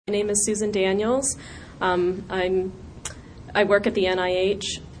My name is Susan Daniels. I work at the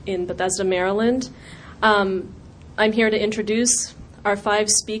NIH in Bethesda, Maryland. I'm here to introduce our 5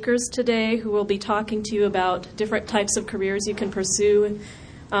 speakers today who will be talking to you about different types of careers you can pursue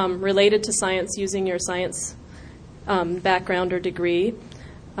related to science using your science background or degree.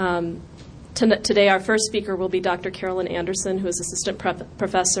 Today, our first speaker will be Dr. Carolyn Anderson, who is Assistant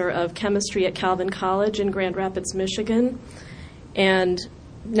Professor of Chemistry at Calvin College in Grand Rapids, Michigan. And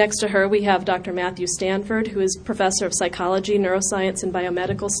next to her, we have Dr. Matthew Stanford, who is Professor of Psychology, Neuroscience, and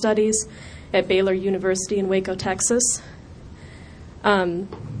Biomedical Studies at Baylor University in Waco, Texas.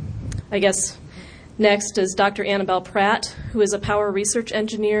 Next is Dr. Annabelle Pratt, who is a Power Research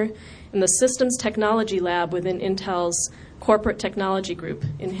Engineer in the Systems Technology Lab within Intel's Corporate Technology Group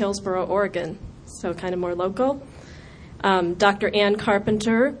in Hillsboro, Oregon, so kind of more local. Dr. Ann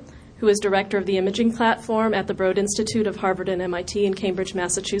Carpenter, who is Director of the Imaging Platform at the Broad Institute of Harvard and MIT in Cambridge,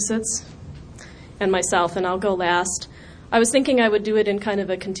 Massachusetts, and myself, and I'll go last. I was thinking I would do it in kind of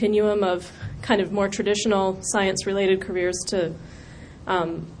a continuum of kind of more traditional science-related careers to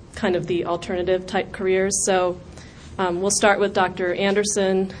kind of the alternative type careers. So we'll start with Dr.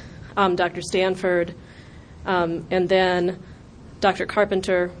 Anderson, Dr. Stanford, and then Dr.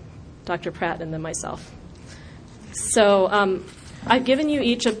 Carpenter, Dr. Pratt, and then myself. So I've given you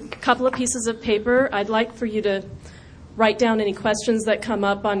each a couple of pieces of paper. I'd like for you to write down any questions that come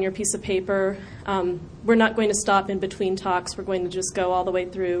up on your piece of paper. We're not going to stop in between talks. We're going to just go all the way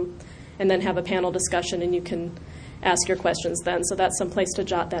through and then have a panel discussion, and you can ask your questions then. So that's some place to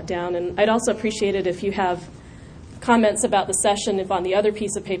jot that down. And I'd also appreciate it if you have comments about the session, if on the other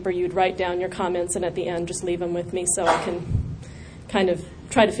piece of paper you'd write down your comments and at the end just leave them with me so I can kind of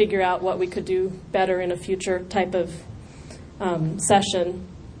try to figure out what we could do better in a future type of session.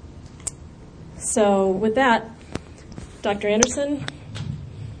 So with that, Dr. Anderson.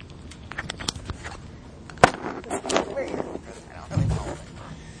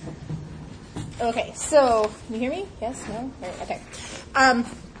 Okay, so you hear me? Yes? No? Right, okay.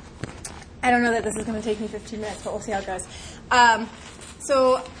 I don't know that this is going to take me 15 minutes, but we'll see how it goes.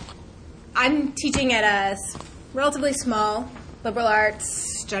 So I'm teaching at a relatively small liberal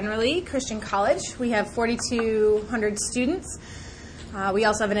arts, generally, Christian college. We have 4,200 students. We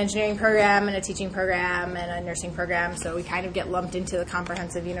also have an engineering program and a teaching program and a nursing program, so we kind of get lumped into the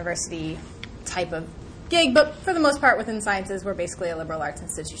comprehensive university type of gig, but for the most part within sciences, we're basically a liberal arts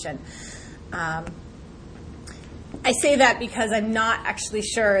institution. I say that because I'm not actually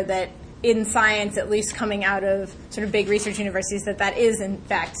sure that in science, at least coming out of sort of big research universities, that is, in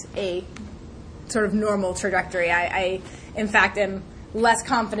fact, a sort of normal trajectory. I in fact, am less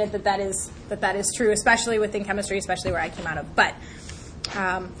confident that that is true, especially within chemistry, especially where I came out of. But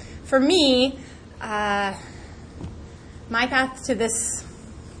for me, my path to this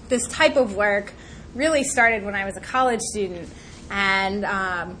type of work really started when I was a college student and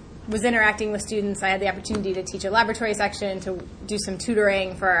was interacting with students. I had the opportunity to teach a laboratory section, to do some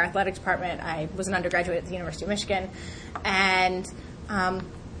tutoring for our athletic department. I was an undergraduate at the University of Michigan, and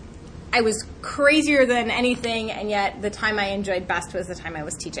I was crazier than anything, and yet the time I enjoyed best was the time I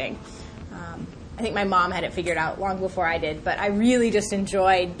was teaching. I think my mom had it figured out long before I did, but I really just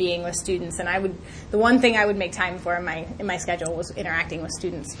enjoyed being with students, and the one thing I would make time for in my schedule was interacting with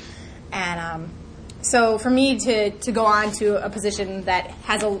students. And so for me to go on to a position that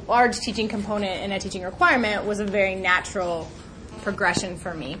has a large teaching component and a teaching requirement was a very natural progression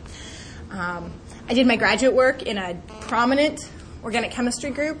for me. I did my graduate work in a prominent organic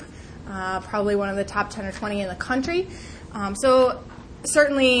chemistry group, probably one of the top 10 or 20 in the country. So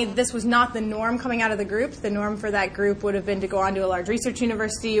certainly this was not the norm coming out of the group. The norm for that group would have been to go on to a large research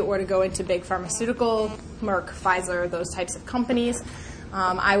university or to go into big pharmaceutical, Merck, Pfizer, those types of companies.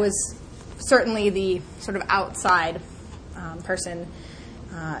 I was certainly the sort of outside person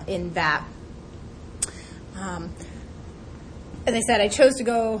in that. As I said, I chose to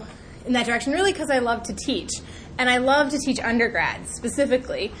go in that direction really because I love to teach. And I love to teach undergrads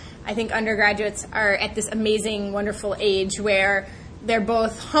specifically. I think undergraduates are at this amazing, wonderful age where they're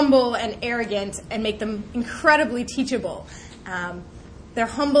both humble and arrogant and make them incredibly teachable. They're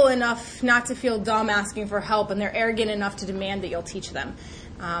humble enough not to feel dumb asking for help, and they're arrogant enough to demand that you'll teach them.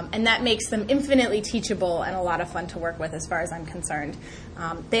 And that makes them infinitely teachable and a lot of fun to work with as far as I'm concerned.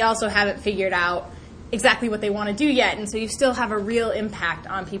 They also haven't figured out exactly what they want to do yet, and so you still have a real impact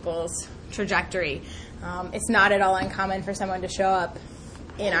on people's trajectory. It's not at all uncommon for someone to show up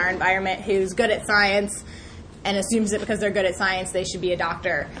in our environment who's good at science and assumes that because they're good at science they should be a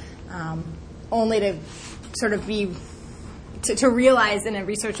doctor, only to sort of be to realize in a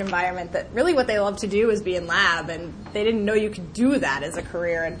research environment that really what they love to do is be in lab, and they didn't know you could do that as a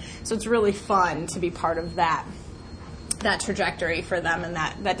career. And so it's really fun to be part of that trajectory for them and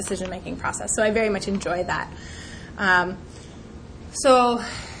that decision-making process. So I very much enjoy that. So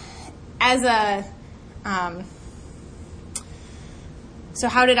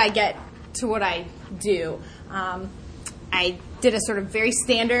how did I get to what I do? I did a sort of very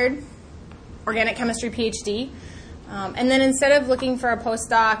standard organic chemistry PhD. And then instead of looking for a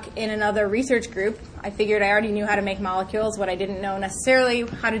postdoc in another research group, I figured I already knew how to make molecules. What I didn't know necessarily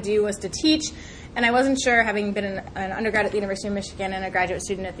how to do was to teach. And I wasn't sure, having been an undergrad at the University of Michigan and a graduate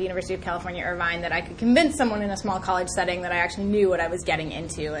student at the University of California, Irvine, that I could convince someone in a small college setting that I actually knew what I was getting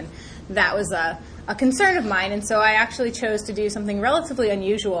into. And that was a concern of mine. And so I actually chose to do something relatively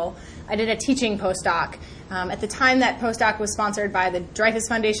unusual. I did a teaching postdoc. At the time, that postdoc was sponsored by the Dreyfus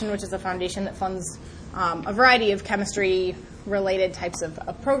Foundation, which is a foundation that funds a variety of chemistry-related types of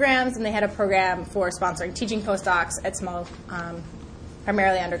programs. And they had a program for sponsoring teaching postdocs at small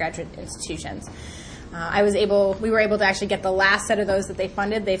primarily undergraduate institutions. We were able to actually get the last set of those that they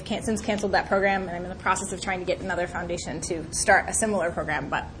funded. They've since canceled that program, and I'm in the process of trying to get another foundation to start a similar program,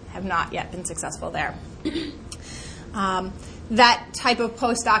 but have not yet been successful there. That type of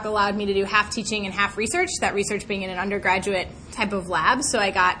postdoc allowed me to do half teaching and half research, that research being in an undergraduate type of lab. So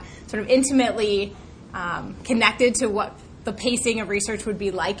I got sort of intimately connected to what the pacing of research would be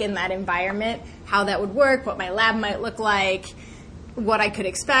like in that environment, how that would work, what my lab might look like, what I could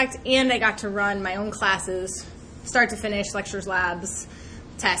expect, and I got to run my own classes, start to finish, lectures, labs,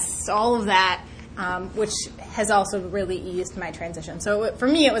 tests, all of that, which has also really eased my transition. So for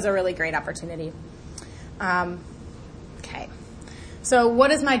me, it was a really great opportunity. Okay. So what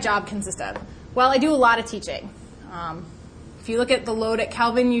does my job consist of? Well, I do a lot of teaching. If you look at the load at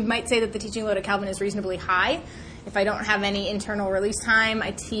Calvin, you might say that the teaching load at Calvin is reasonably high. If I don't have any internal release time,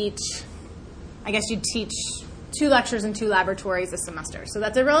 I guess you'd teach 2 lectures and 2 laboratories a semester. So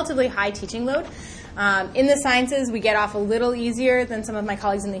that's a relatively high teaching load. In the sciences, we get off a little easier than some of my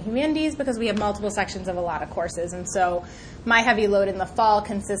colleagues in the humanities because we have multiple sections of a lot of courses. And so my heavy load in the fall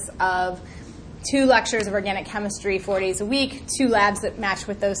consists of 2 lectures of organic chemistry 4 days a week, 2 labs that match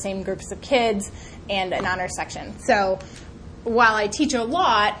with those same groups of kids, and an honors section. So while I teach a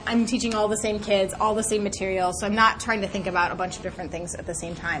lot, I'm teaching all the same kids, all the same material, so I'm not trying to think about a bunch of different things at the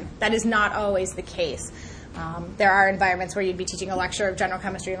same time. That is not always the case. There are environments where you'd be teaching a lecture of general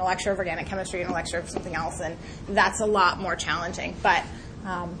chemistry and a lecture of organic chemistry and a lecture of something else, and that's a lot more challenging. But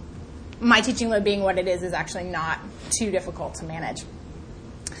my teaching load being what it is actually not too difficult to manage.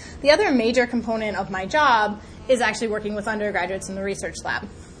 The other major component of my job is actually working with undergraduates in the research lab.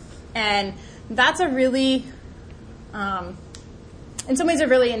 And that's a really, in some ways, a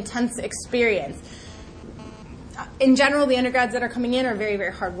really intense experience. In general, the undergrads that are coming in are very,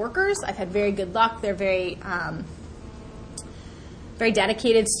 very hard workers. I've had very good luck. They're very, very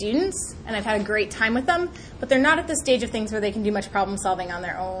dedicated students, and I've had a great time with them. But they're not at the stage of things where they can do much problem solving on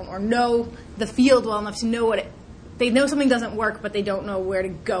their own or know the field well enough to know they know something doesn't work, but they don't know where to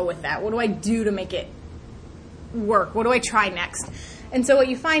go with that. What do I do to make it work? What do I try next? And so what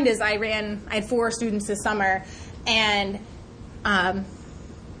you find is I had 4 students this summer, and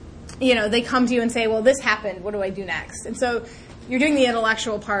they come to you and say, well, this happened. What do I do next? And so you're doing the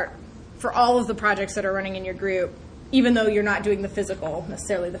intellectual part for all of the projects that are running in your group, even though you're not doing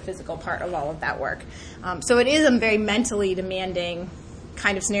necessarily the physical part of all of that work. So it is a very mentally demanding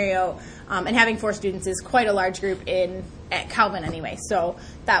kind of scenario, and having 4 students is quite a large group at Calvin anyway. So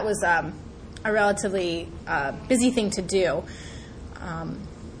that was a relatively busy thing to do.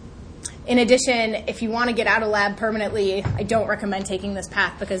 In addition, if you want to get out of lab permanently, I don't recommend taking this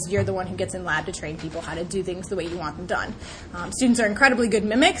path because you're the one who gets in lab to train people how to do things the way you want them done. Students are incredibly good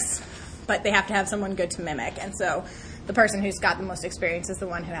mimics, but they have to have someone good to mimic. And so the person who's got the most experience is the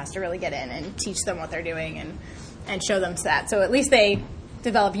one who has to really get in and teach them what they're doing and show them that. So at least they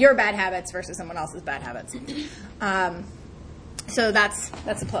develop your bad habits versus someone else's bad habits. So that's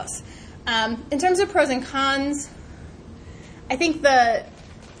a plus. In terms of pros and cons, I think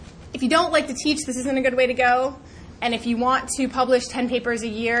if you don't like to teach, this isn't a good way to go. And if you want to publish 10 papers a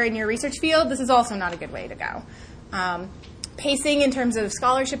year in your research field, this is also not a good way to go. Pacing in terms of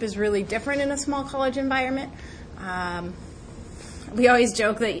scholarship is really different in a small college environment. We always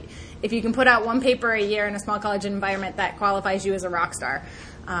joke that if you can put out 1 paper a year in a small college environment, that qualifies you as a rock star.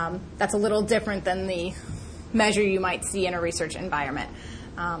 That's a little different than the measure you might see in a research environment.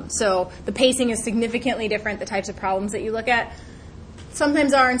 So the pacing is significantly different. The types of problems that you look at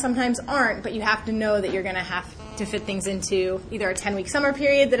sometimes are and sometimes aren't, but you have to know that you're going to have to fit things into either a 10-week summer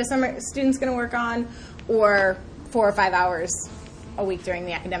period that a summer student's going to work on or 4 or 5 hours a week during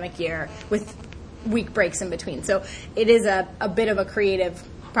the academic year with week breaks in between. So it is a bit of a creative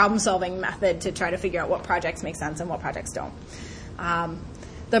problem-solving method to try to figure out what projects make sense and what projects don't.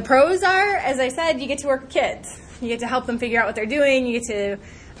 The pros are, as I said, you get to work with kids. You get to help them figure out what they're doing. You get to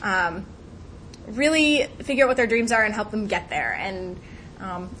really figure out what their dreams are and help them get there. And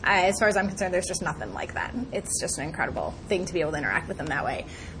as far as I'm concerned, there's just nothing like that. It's just an incredible thing to be able to interact with them that way.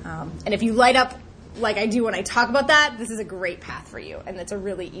 And if you light up like I do when I talk about that, this is a great path for you. And it's a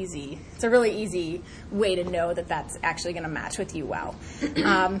really easy way to know that that's actually going to match with you well.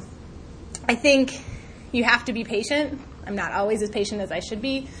 I think you have to be patient. I'm not always as patient as I should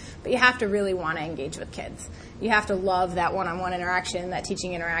be, but you have to really want to engage with kids. You have to love that one-on-one interaction, that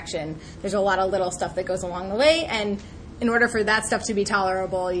teaching interaction. There's a lot of little stuff that goes along the way, and in order for that stuff to be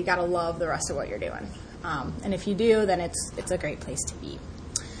tolerable, you got to love the rest of what you're doing. And if you do, then it's a great place to be.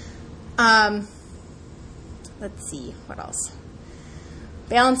 Let's see, what else?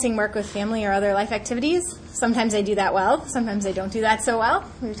 Balancing work with family or other life activities. Sometimes I do that well. Sometimes I don't do that so well.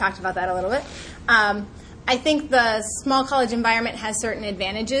 We've talked about that a little bit. I think the small college environment has certain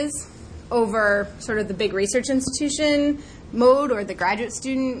advantages over sort of the big research institution mode or the graduate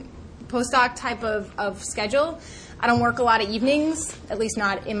student postdoc type of schedule. I don't work a lot of evenings, at least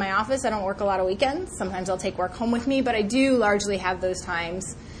not in my office. I don't work a lot of weekends. Sometimes I'll take work home with me, but I do largely have those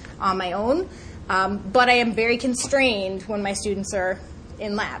times on my own. But I am very constrained when my students are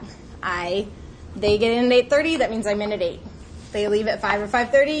in lab. They get in at 8:30, that means I'm in at 8. They leave at 5 or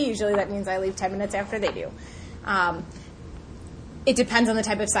 5:30, usually that means I leave 10 minutes after they do. It depends on the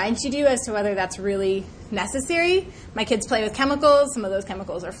type of science you do as to whether that's really necessary. My kids play with chemicals. Some of those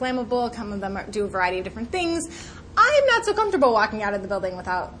chemicals are flammable. Some of them do a variety of different things. I'm not so comfortable walking out of the building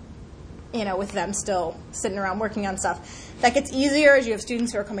without, with them still sitting around working on stuff. That gets easier as you have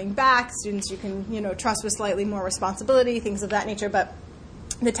students who are coming back, students you can, trust with slightly more responsibility, things of that nature. But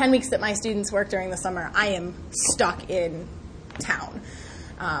the 10 weeks that my students work during the summer, I am stuck in town.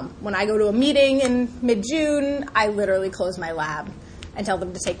 When I go to a meeting in mid-June, I literally close my lab and tell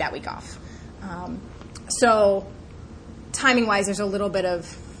them to take that week off. So timing-wise, there's a little bit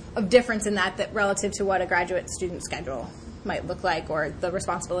of difference in that relative to what a graduate student schedule might look like, or the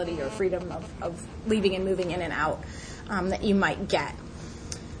responsibility or freedom of leaving and moving in and out that you might get.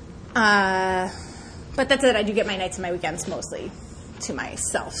 But that's it. I do get my nights and my weekends mostly to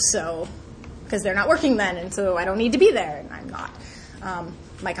myself, so because they're not working then, and so I don't need to be there, and I'm not. Some of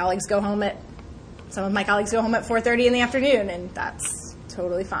my colleagues go home at 4:30 in the afternoon, and that's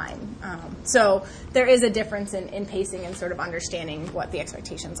totally fine. So there is a difference in pacing and sort of understanding what the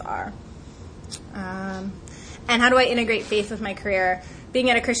expectations are. And how do I integrate faith with my career? Being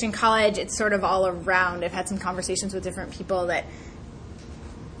at a Christian college, it's sort of all around. I've had some conversations with different people that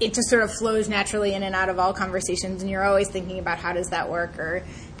it just sort of flows naturally in and out of all conversations, and you're always thinking about how does that work, or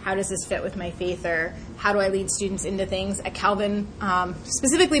how does this fit with my faith, or how do I lead students into things. At Calvin,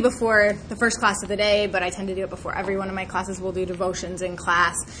 specifically before the first class of the day, but I tend to do it before every one of my classes, we'll do devotions in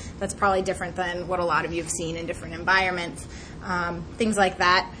class. That's probably different than what a lot of you have seen in different environments. Things like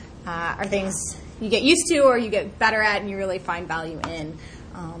that are things you get used to or you get better at and you really find value in.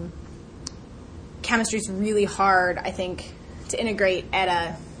 Chemistry is really hard, I think, to integrate at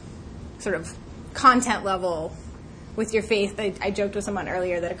a sort of content level with your faith. I joked with someone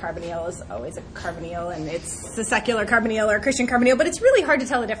earlier that a carbonyl is always a carbonyl, and it's a secular carbonyl or a Christian carbonyl, but it's really hard to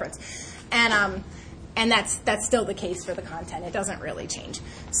tell the difference. And that's still the case for the content. It doesn't really change.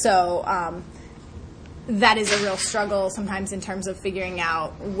 So that is a real struggle sometimes in terms of figuring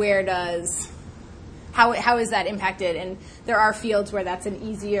out how is that impacted. And there are fields where that's an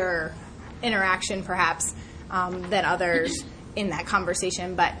easier interaction perhaps than others in that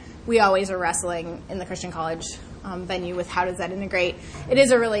conversation, but we always are wrestling in the Christian college venue with how does that integrate. It is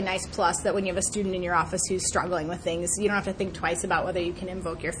a really nice plus that when you have a student in your office who's struggling with things, you don't have to think twice about whether you can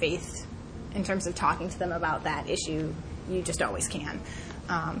invoke your faith in terms of talking to them about that issue. You just always can.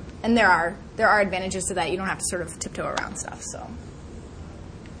 And there are advantages to that. You don't have to sort of tiptoe around stuff. So.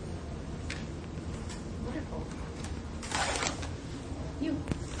 Wonderful. You.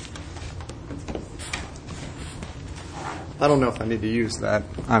 I don't know if I need to use that.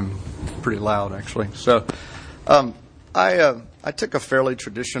 I'm pretty loud, actually. So I took a fairly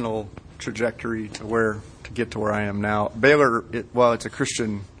traditional trajectory to get to where I am now. Baylor, while it's a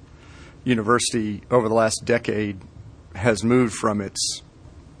Christian university, over the last decade has moved from its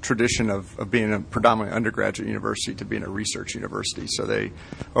tradition of being a predominantly undergraduate university to being a research university. So they,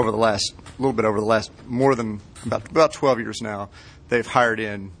 over the last more than about 12 years now, they've hired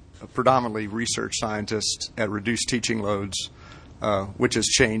in predominantly research scientists at reduced teaching loads which has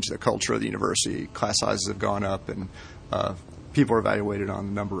changed the culture of the university. Class sizes have gone up, and people are evaluated on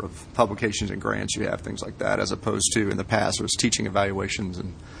the number of publications and grants you have, things like that, as opposed to in the past it was teaching evaluations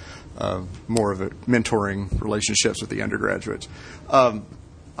and more of a mentoring relationships with the undergraduates.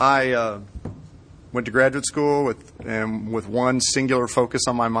 I went to graduate school with one singular focus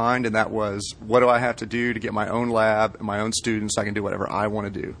on my mind, and that was, what do I have to do to get my own lab and my own students so I can do whatever I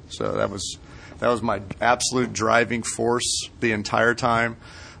want to do. So that was my absolute driving force the entire time.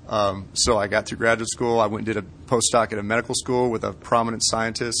 So I got through graduate school. I went and did a postdoc at a medical school with a prominent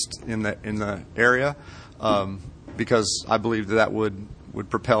scientist in the area because I believed that would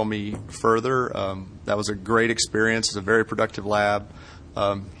propel me further. That was a great experience. It was a very productive lab.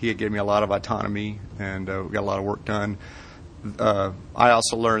 He gave me a lot of autonomy, and we got a lot of work done. I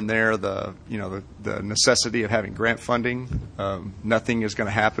also learned there the necessity of having grant funding. Nothing is going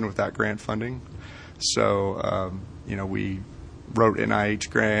to happen without grant funding. So we wrote NIH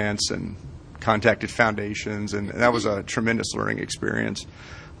grants and contacted foundations, and that was a tremendous learning experience.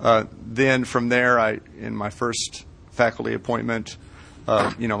 Then from there, in my first faculty appointment,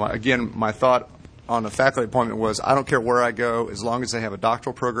 my thought on the faculty appointment was, I don't care where I go as long as they have a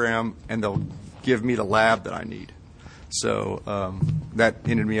doctoral program and they'll give me the lab that I need. So that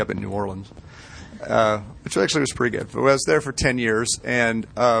ended me up in New Orleans, which actually was pretty good. But I was there for 10 years, and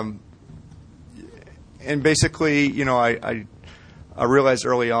basically, I realized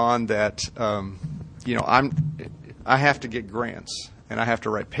early on that I have to get grants and I have to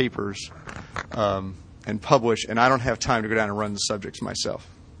write papers and publish, and I don't have time to go down and run the subjects myself.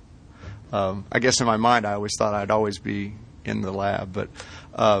 I guess in my mind I always thought I'd always be in the lab, but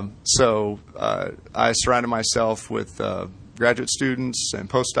so I surrounded myself with graduate students and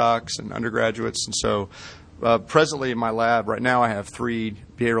postdocs and undergraduates, and so presently in my lab right now I have 3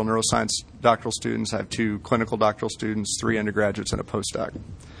 behavioral neuroscience doctoral students, I have 2 clinical doctoral students, 3 undergraduates, and a postdoc.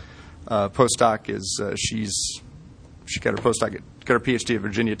 Postdoc is she got her PhD at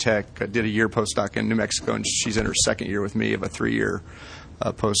Virginia Tech, did a year postdoc in New Mexico, and she's in her second year with me of a 3-year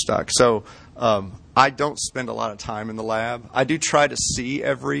postdoc. So I don't spend a lot of time in the lab. I do try to see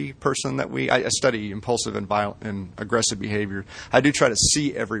every person that I study impulsive and violent and aggressive behavior. I do try to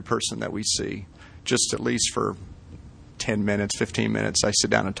see every person that we see, just at least for 10 minutes, 15 minutes. I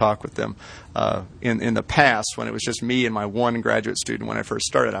sit down and talk with them. In the past, when it was just me and my one graduate student when I first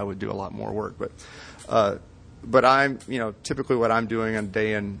started, I would do a lot more work. But I'm, typically what I'm doing on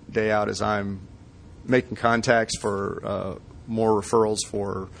day in, day out is I'm making contacts for more referrals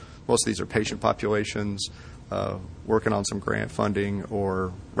for, most of these are patient populations, working on some grant funding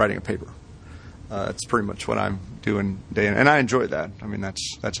or writing a paper. That's pretty much what I'm doing day in, and I enjoy that. I mean,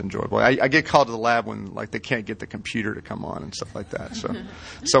 that's enjoyable. I get called to the lab when they can't get the computer to come on and stuff like that.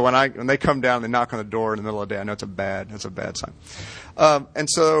 So when they come down and they knock on the door in the middle of the day, I know that's a bad sign. And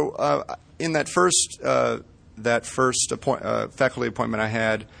so in that first faculty appointment I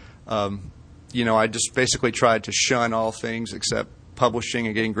had, I just basically tried to shun all things except publishing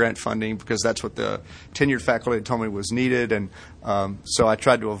and getting grant funding because that's what the tenured faculty had told me was needed. And so I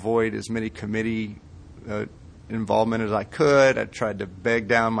tried to avoid as many committee involvement as I could. I tried to beg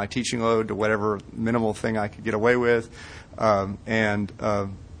down my teaching load to whatever minimal thing I could get away with. And I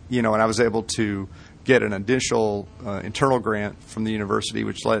was able to get an additional internal grant from the university,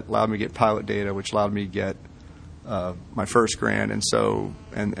 which allowed me to get pilot data, which allowed me to get my first grant. And so,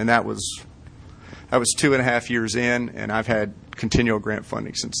 and that was 2.5 years in, and I've had continual grant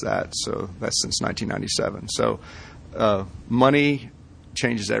funding since that. So that's since 1997. So money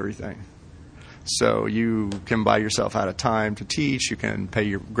changes everything. So you can buy yourself out of time to teach. You can pay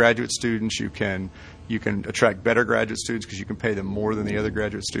your graduate students. You can attract better graduate students because you can pay them more than the other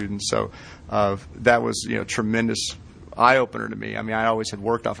graduate students. So that was tremendous eye opener to me. I mean, I always had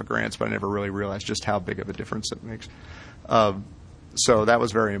worked off of grants, but I never really realized just how big of a difference it makes. So that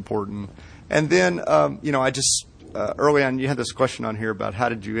was very important. And then I just early on you had this question on here about how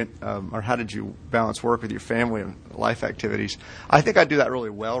did you balance work with your family and life activities. I think I do that really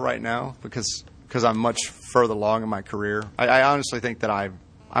well right now because I'm much further along in my career. I honestly think that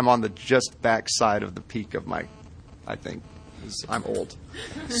I'm on the just back side of the peak of my, I think, I'm old.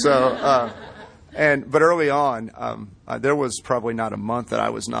 So, but early on, there was probably not a month that I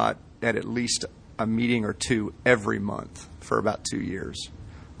was not at least a meeting or 2 every month for about 2 years.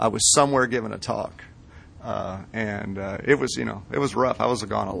 I was somewhere giving a talk, and it was rough. I was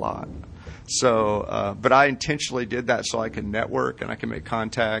gone a lot. So, but I intentionally did that so I could network and I could make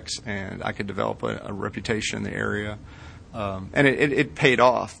contacts and I could develop a reputation in the area. And it paid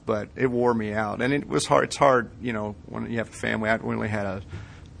off, but it wore me out. And it was hard. It's hard, when you have a family. I only had a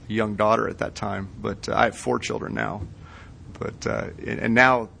young daughter at that time, but I have 4 children now. But and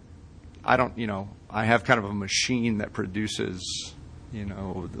now I don't, I have kind of a machine that produces,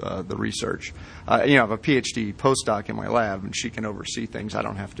 the research. I have a PhD postdoc in my lab, and she can oversee things. I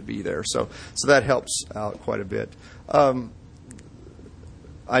don't have to be there, so that helps out quite a bit. I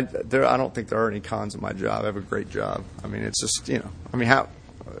don't think there are any cons of my job. I have a great job. I mean, it's just, how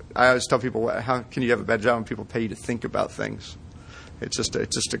I always tell people, how can you have a bad job when people pay you to think about things? It's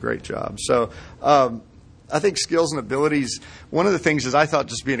just a great job. So I think skills and abilities, one of the things is I thought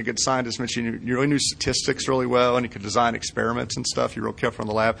just being a good scientist meant you really knew statistics really well and you could design experiments and stuff. You're real careful in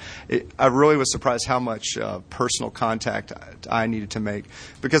the lab. I really was surprised how much personal contact I needed to make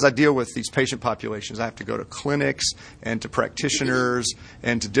because I deal with these patient populations. I have to go to clinics and to practitioners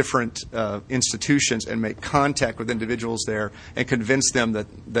and to different institutions and make contact with individuals there and convince them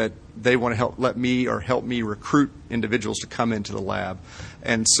that they want to help me recruit individuals to come into the lab.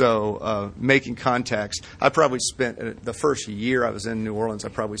 And so making contacts, I probably spent, the first year I was in New Orleans, I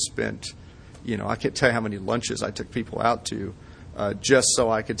probably spent, I can't tell you how many lunches I took people out to just so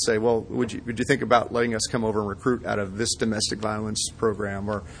I could say, well, would you think about letting us come over and recruit out of this domestic violence program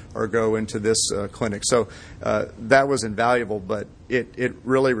or go into this clinic? So that was invaluable, but it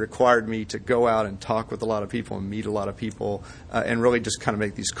really required me to go out and talk with a lot of people and meet a lot of people and really just kind of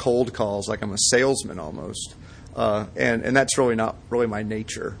make these cold calls like I'm a salesman almost. And that's really not really my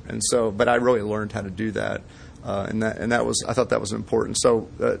nature. And so, but I really learned how to do that. And that was, I thought that was important. So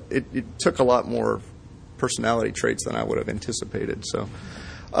it took a lot more personality traits than I would have anticipated. So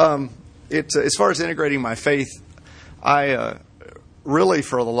as far as integrating my faith, I really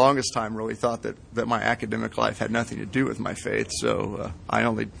for the longest time really thought that my academic life had nothing to do with my faith. So I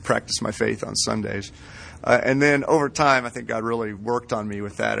only practiced my faith on Sundays. And then over time, I think God really worked on me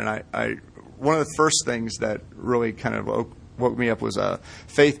with that. And one of the first things that really kind of woke me up was a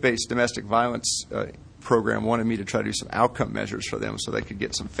faith-based domestic violence program wanted me to try to do some outcome measures for them so they could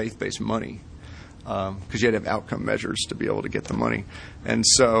get some faith-based money because you had to have outcome measures to be able to get the money. And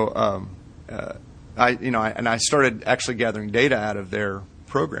so I started actually gathering data out of their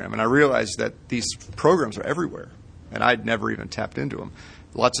program, and I realized that these programs are everywhere, and I'd never even tapped into them.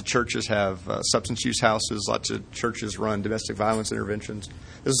 Lots of churches have substance use houses. Lots of churches run domestic violence interventions.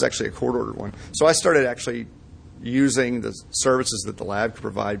 This is actually a court-ordered one. So I started actually using the services that the lab could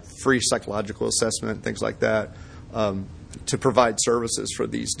provide, free psychological assessment, things like that, to provide services for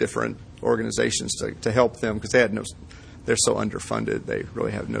these different organizations to help them because they're so underfunded. They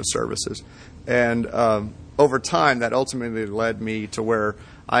really have no services. And over time, that ultimately led me to where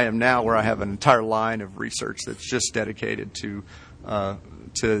I am now, where I have an entire line of research that's just dedicated to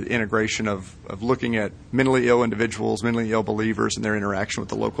integration of looking at mentally ill individuals, mentally ill believers, and their interaction with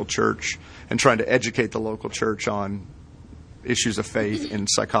the local church, and trying to educate the local church on issues of faith in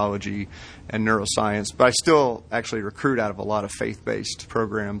psychology and neuroscience. But I still actually recruit out of a lot of faith-based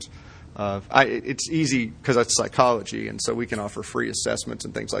programs. It's easy because it's psychology, and so we can offer free assessments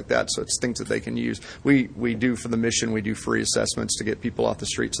and things like that. So it's things that they can use. We do for the mission. We do free assessments to get people off the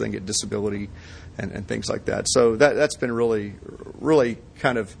street so they can get disability and things like that. So that's been really, really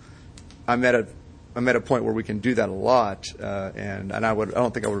kind of. I'm at a point where we can do that a lot, and I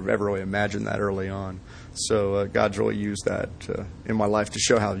don't think I would have ever really imagined that early on. So God's really used that in my life to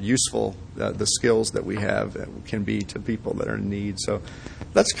show how useful the skills that we have can be to people that are in need. So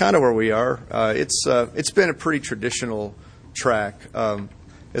that's kind of where we are. It's been a pretty traditional track.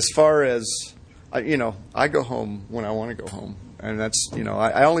 As far as I go home when I want to go home, and that's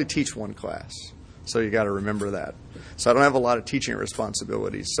I only teach one class, so you got to remember that. So I don't have a lot of teaching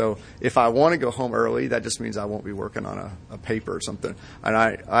responsibilities. So if I want to go home early, that just means I won't be working on a paper or something. And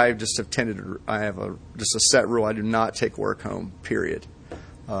I just have tended to, I have just a set rule. I do not take work home, period.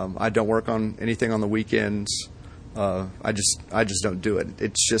 I don't work on anything on the weekends. I just don't do it.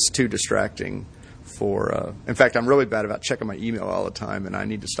 It's just too distracting for, in fact, I'm really bad about checking my email all the time, and I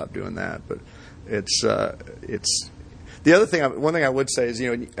need to stop doing that. But it's the other thing, one thing I would say is,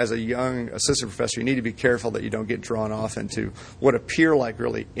 as a young assistant professor, you need to be careful that you don't get drawn off into what appear like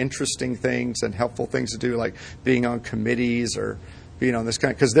really interesting things and helpful things to do, like being on committees or being on this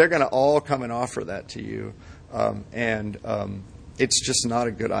kind, because they're going to all come and offer that to you, and it's just not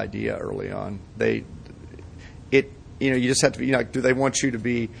a good idea early on. You just have to be, do they want you to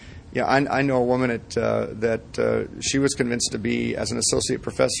be? I know a woman that she was convinced to be, as an assistant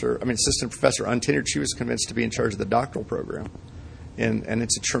professor, untenured, she was convinced to be in charge of the doctoral program. And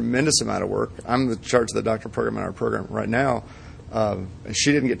it's a tremendous amount of work. I'm in charge of the doctoral program in our program right now, and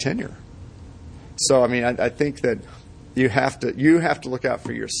she didn't get tenure. So, I think that you have to look out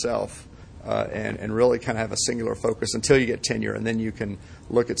for yourself and really kind of have a singular focus until you get tenure, and then you can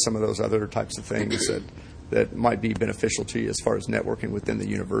look at some of those other types of things that might be beneficial to you as far as networking within the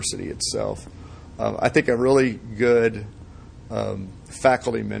university itself. I think a really good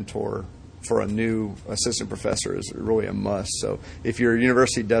faculty mentor for a new assistant professor is really a must. So if your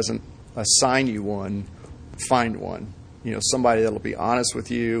university doesn't assign you one, find one. Somebody that'll be honest with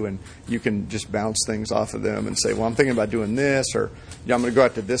you, and you can just bounce things off of them and say, well, I'm thinking about doing this, or I'm going to go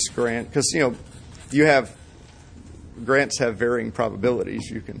out to this grant. Because, grants have varying probabilities.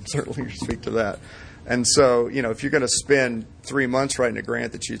 You can certainly speak to that. And so, if you're going to spend 3 months writing a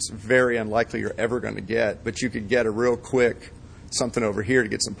grant that it's very unlikely you're ever going to get, but you could get a real quick something over here to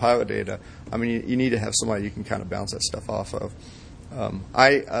get some pilot data, you need to have somebody you can kind of bounce that stuff off of.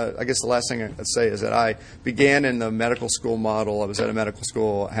 I guess the last thing I'd say is that I began in the medical school model. I was at a medical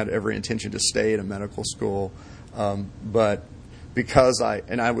school. I had every intention to stay at a medical school. But because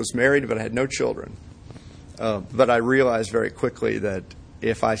I was married, but I had no children. But I realized very quickly that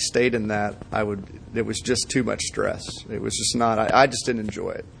if I stayed in that, it was just too much stress. It was just not, I just didn't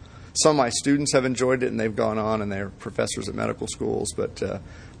enjoy it. Some of my students have enjoyed it, and they've gone on, and they're professors at medical schools. But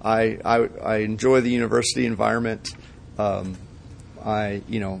I enjoy the university environment. I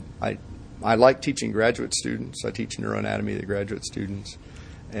like teaching graduate students. I teach neuroanatomy to graduate students.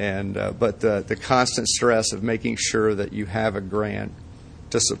 But the constant stress of making sure that you have a grant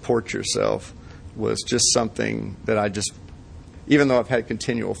to support yourself was just something that even though I've had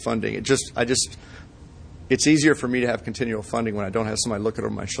continual funding, it's easier for me to have continual funding when I don't have somebody looking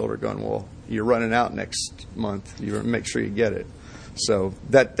over my shoulder going, well, you're running out next month. You make sure you get it. So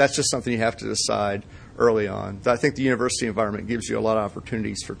that's just something you have to decide early on. I think the university environment gives you a lot of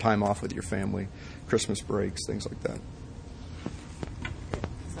opportunities for time off with your family, Christmas breaks, things like that.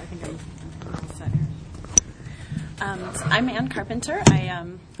 So I think I'm all set here. I'm Ann Carpenter.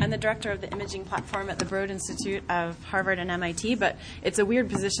 I'm the director of the imaging platform at the Broad Institute of Harvard and MIT, but it's a weird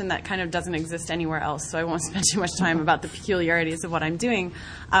position that kind of doesn't exist anywhere else, so I won't spend too much time about the peculiarities of what I'm doing.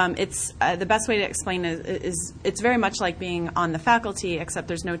 It's the best way to explain it is it's very much like being on the faculty, except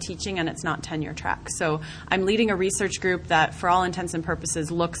there's no teaching and it's not tenure track. So I'm leading a research group that, for all intents and purposes,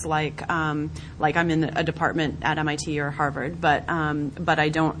 looks like I'm in a department at MIT or Harvard, but I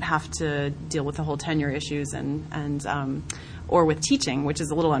don't have to deal with the whole tenure issues or with teaching, which is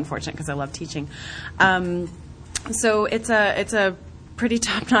a little unfortunate because I love teaching. So it's a pretty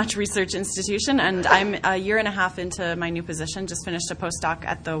top-notch research institution, and I'm a year and a half into my new position. Just finished a postdoc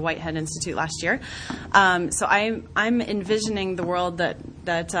at the Whitehead Institute last year. So I'm envisioning the world that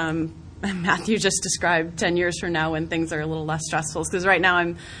Matthew just described 10 years from now when things are a little less stressful. Because right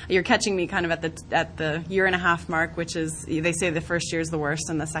now you're catching me kind of at the year and a half mark, which is, they say the first year is the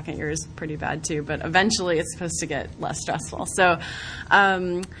worst and the second year is pretty bad too. But eventually it's supposed to get less stressful. So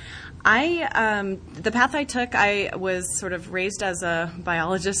the path I took, I was sort of raised as a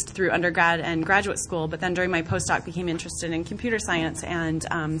biologist through undergrad and graduate school, but then during my postdoc became interested in computer science and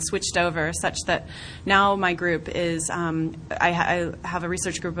switched over, such that now my group is, I have a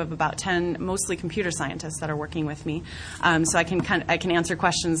research group of about 10, mostly computer scientists that are working with me. So I can answer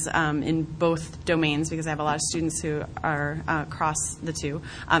questions in both domains because I have a lot of students who are across the two.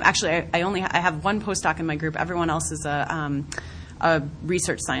 Actually, I have one postdoc in my group. Everyone else is a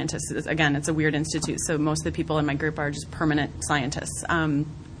research scientist. Again, it's a weird institute, so most of the people in my group are just permanent scientists.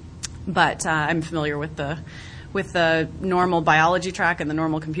 But I'm familiar with the normal biology track and the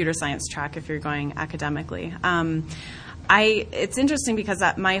normal computer science track if you're going academically. It's interesting because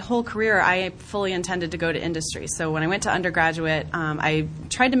my whole career I fully intended to go to industry. So when I went to undergraduate, I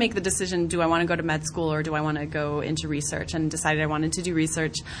tried to make the decision, do I want to go to med school or do I want to go into research, and decided I wanted to do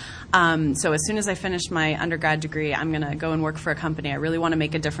research. So as soon as I finished my undergrad degree, I'm going to go and work for a company. I really want to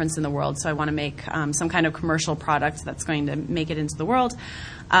make a difference in the world, so I want to make some kind of commercial product that's going to make it into the world.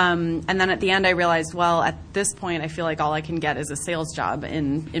 And then at the end, I realized, well, at this point, I feel like all I can get is a sales job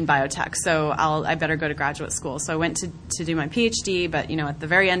in biotech. So I better go to graduate school. So I went to do my PhD, but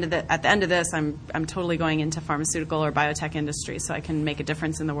at the end of this, I'm totally going into pharmaceutical or biotech industry, so I can make a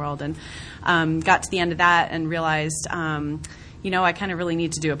difference in the world. And got to the end of that and realized, I kind of really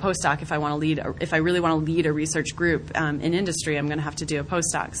need to do a postdoc if I really want to lead a research group in industry. I'm going to have to do a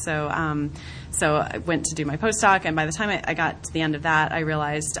postdoc. So I went to do my postdoc, and by the time I got to the end of that, I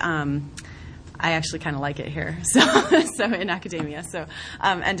realized I actually kind of like it here. So in academia,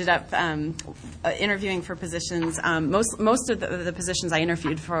 ended up interviewing for positions. Most of the positions I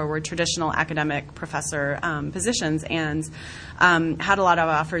interviewed for were traditional academic professor positions, and had a lot of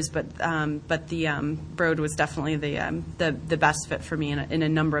offers. But the Broad was definitely the best fit for me in a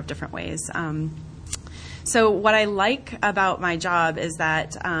number of different ways. So what I like about my job is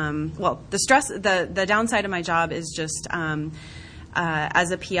that, the downside of my job is just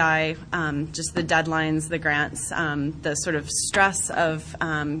as a PI, just the deadlines, the grants, the sort of stress of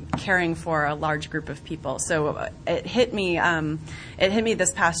caring for a large group of people. So it hit me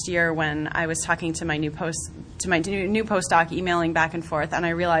this past year when I was talking to my new postdoc, emailing back and forth, and I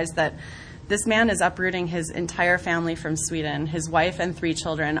realized that this man is uprooting his entire family from Sweden. His wife and 3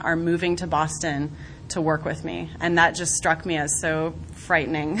 children are moving to Boston to work with me. And that just struck me as so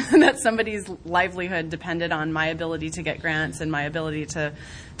frightening that somebody's livelihood depended on my ability to get grants and my ability to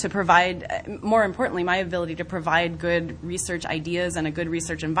provide, more importantly, my ability to provide good research ideas and a good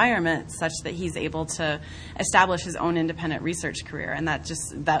research environment such that he's able to establish his own independent research career. And that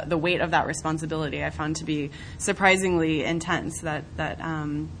the weight of that responsibility I found to be surprisingly intense,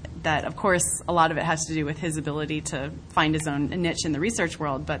 that of course a lot of it has to do with his ability to find his own niche in the research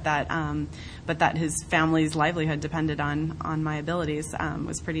world, but that his family's livelihood depended on my abilities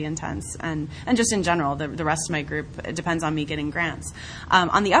was pretty intense. And just in general, the rest of my group, it depends on me getting grants.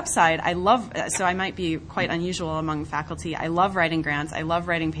 On the upside, so I might be quite unusual among faculty. I love writing grants. I love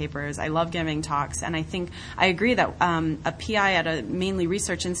writing papers. I love giving talks. And I agree that a PI at a mainly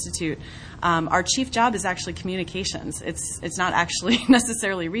research institute, our chief job is actually communications. It's not actually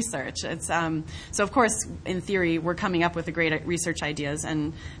necessarily research. So of course, in theory, we're coming up with the great research ideas,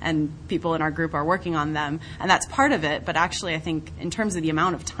 and people in our group are working on them, and that's part of it. But actually, I think in terms of the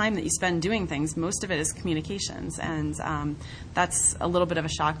amount of time that you spend doing things, most of it is communications, and that's a little bit of a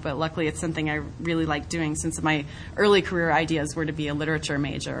shock. But luckily, it's something I really like doing, since my early career ideas were to be a literature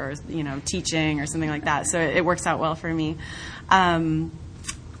major or teaching or something like that. So it works out well for me.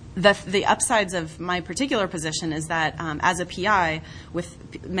 The upsides of my particular position is that as a PI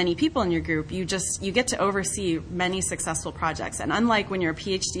with many people in your group, you get to oversee many successful projects. And unlike when you're a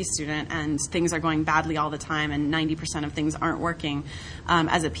PhD student and things are going badly all the time and 90% of things aren't working,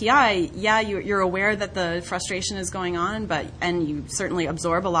 as a PI, you're aware that the frustration is going on, and you certainly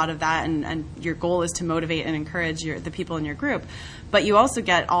absorb a lot of that, and your goal is to motivate and encourage the people in your group. But you also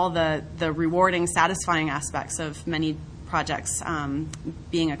get all the rewarding, satisfying aspects of many projects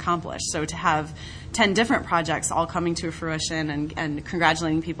being accomplished. So to have 10 different projects all coming to fruition and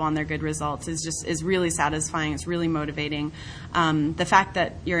congratulating people on their good results is really satisfying. It's really motivating. The fact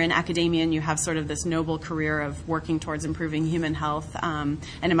that you're in academia and you have sort of this noble career of working towards improving human health, and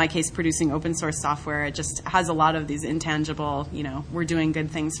in my case, producing open source software, it just has a lot of these intangible, we're doing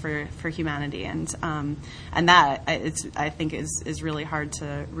good things for humanity, and that I think is really hard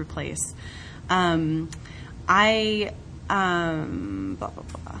to replace.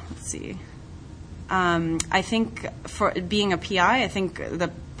 Let's see. I think for being a PI, I think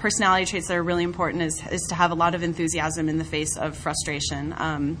the personality traits that are really important is to have a lot of enthusiasm in the face of frustration.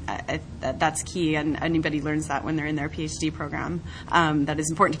 That's key, and anybody learns that when they're in their PhD program. That is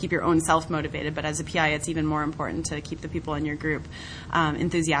important to keep your own self motivated, but as a PI, it's even more important to keep the people in your group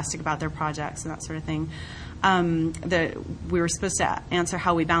enthusiastic about their projects and that sort of thing. We were supposed to answer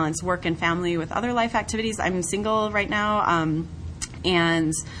how we balance work and family with other life activities. I'm single right now,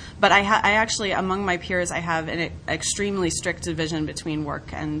 but I actually, among my peers, I have an extremely strict division between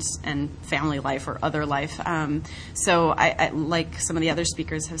work and family life or other life. So I like some of the other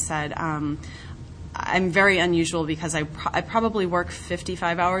speakers have said, I'm very unusual because I probably work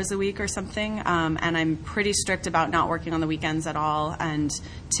 55 hours a week or something, and I'm pretty strict about not working on the weekends at all, and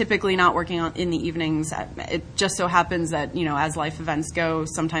typically not working in the evenings. It just so happens that, as life events go,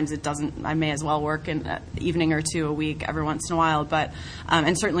 sometimes it doesn't. I may as well work an evening or two a week every once in a while, but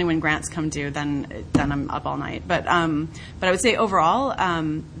and certainly when grants come due, then I'm up all night. But I would say overall,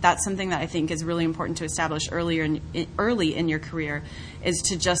 that's something that I think is really important to establish early in your career, is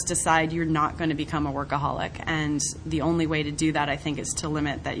to just decide you're not going to become a workaholic. And the only way to do that, I think, is to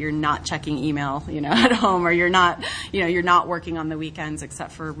limit that you're not checking email, at home, or you're not working on the weekends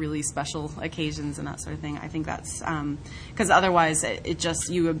except for really special occasions and that sort of thing. I think that's because otherwise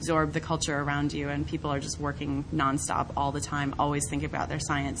you absorb the culture around you, and people are just working nonstop all the time, always thinking about their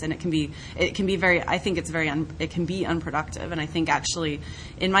science, and it can be very. I think it can be unproductive, and I think actually,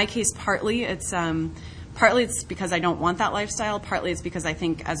 in my case, partly it's because I don't want that lifestyle. Partly it's because I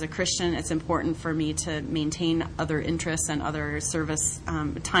think as a Christian, it's important for me to maintain other interests and other service,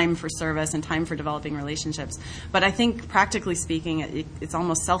 time for service and time for developing relationships. But I think practically speaking, it's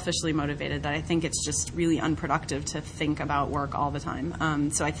almost selfishly motivated, that I think it's just really unproductive to think about work all the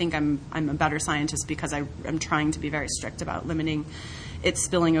time. So I think I'm a better scientist because I'm trying to be very strict about limiting it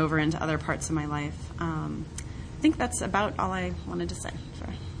spilling over into other parts of my life. I think that's about all I wanted to say.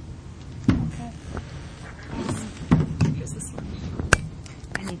 Sorry.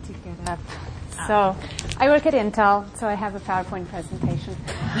 I need to get up. So I work at Intel, so I have a PowerPoint presentation.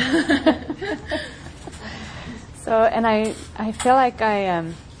 So and I feel like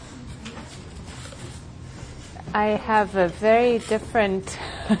I have a very different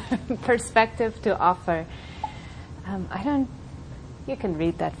perspective to offer. You can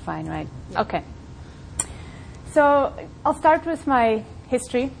read that fine, right? Okay. So I'll start with my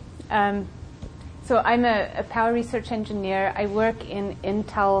history. So I'm a power research engineer. I work in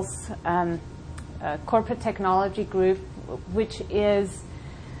Intel's corporate technology group, which is,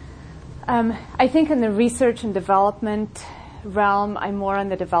 I think in the research and development realm, I'm more on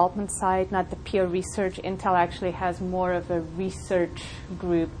the development side, not the pure research. Intel actually has more of a research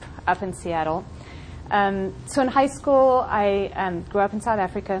group up in Seattle. So in high school, I grew up in South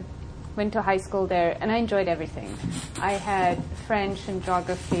Africa, went to high school there, and I enjoyed everything. I had French and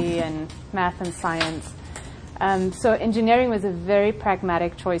geography and math and science. So engineering was a very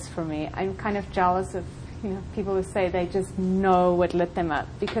pragmatic choice for me. I'm kind of jealous of people who say they just know what lit them up.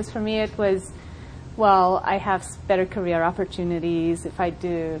 Because for me it was, well, I have better career opportunities if I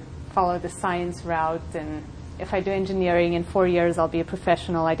do follow the science route, and if I do engineering in 4 years I'll be a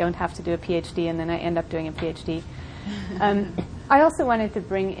professional. I don't have to do a PhD, and then I end up doing a PhD. I also wanted to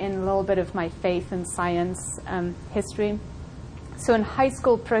bring in a little bit of my faith and science history. So in high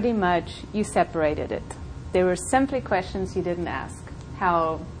school, pretty much you separated it. There were simply questions you didn't ask,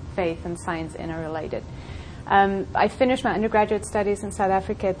 how faith and science interrelated. I finished my undergraduate studies in South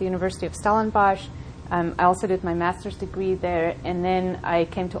Africa at the University of Stellenbosch. I also did my master's degree there, and then I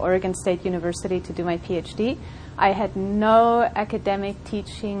came to Oregon State University to do my PhD. I had no academic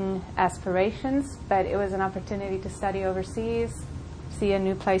teaching aspirations, but it was an opportunity to study overseas, see a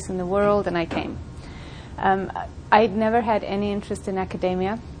new place in the world, and I came. I'd never had any interest in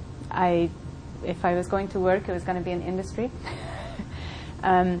academia. If I was going to work, it was going to be in industry.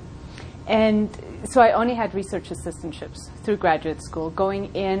 And so I only had research assistantships through graduate school.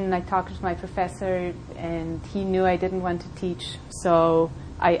 Going in, I talked to my professor, and he knew I didn't want to teach, so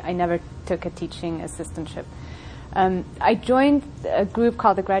I never took a teaching assistantship. I joined a group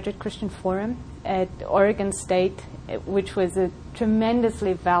called the Graduate Christian Forum at Oregon State, which was a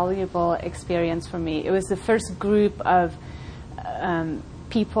tremendously valuable experience for me. It was the first group of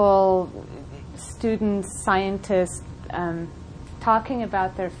people, students, scientists, talking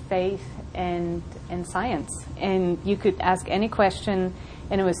about their faith and science. And you could ask any question,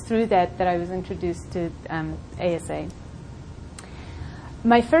 and it was through that I was introduced to ASA.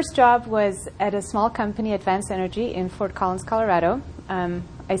 My first job was at a small company, Advanced Energy, in Fort Collins, Colorado.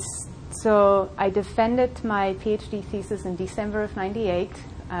 So I defended my PhD thesis in December of 98.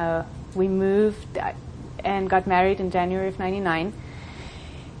 We moved and got married in January of 99.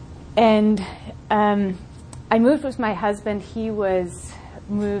 And I moved with my husband. He was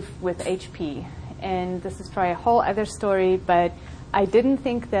moved with HP. And this is probably a whole other story, but I didn't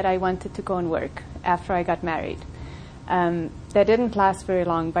think that I wanted to go and work after I got married. That didn't last very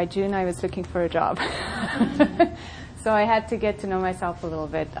long. By June, I was looking for a job. So I had to get to know myself a little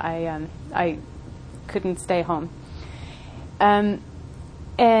bit. I couldn't stay home. And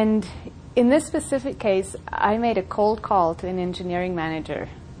in this specific case, I made a cold call to an engineering manager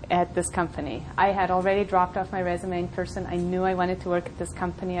at this company. I had already dropped off my resume in person. I knew I wanted to work at this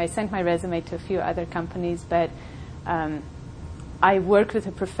company. I sent my resume to a few other companies, but I worked with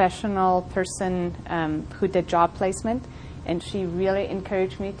a professional person who did job placement, and she really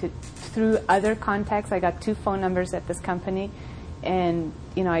encouraged me to, through other contacts. I got 2 phone numbers at this company, and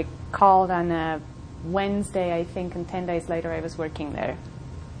I called on a Wednesday, I think, and 10 days later I was working there.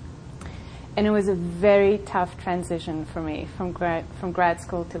 And it was a very tough transition for me from grad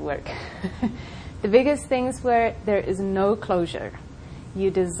school to work. The biggest things were there is no closure. You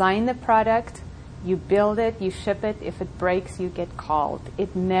design the product, you build it, you ship it. If it breaks, you get called.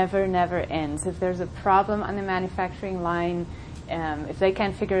 It never ends. If there's a problem on the manufacturing line, if they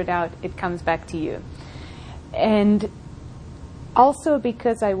can't figure it out, it comes back to you. And also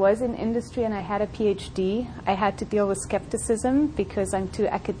because I was in industry and I had a PhD, I had to deal with skepticism because I'm too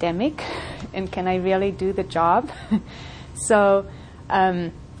academic, and can I really do the job? So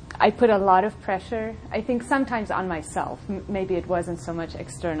I put a lot of pressure, I think sometimes on myself. Maybe it wasn't so much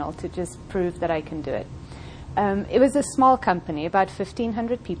external, to just prove that I can do it. It was a small company, about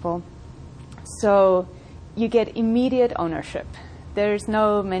 1,500 people. So you get immediate ownership. There's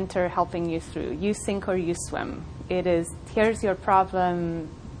no mentor helping you through. You sink or you swim. It is, here's your problem,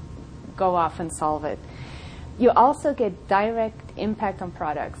 go off and solve it. You also get direct impact on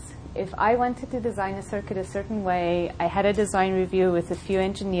products. If I wanted to design a circuit a certain way, I had a design review with a few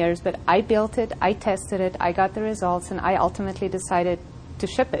engineers, but I built it, I tested it, I got the results, and I ultimately decided to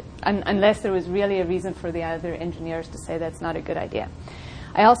ship it, unless there was really a reason for the other engineers to say that's not a good idea.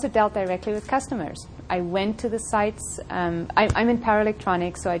 I also dealt directly with customers. I went to the sites. I'm in power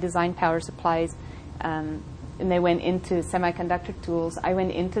electronics, so I designed power supplies, and they went into semiconductor tools. I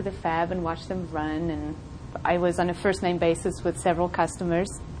went into the fab and watched them run, and I was on a first-name basis with several customers.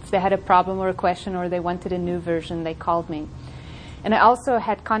 If they had a problem or a question or they wanted a new version, they called me. And I also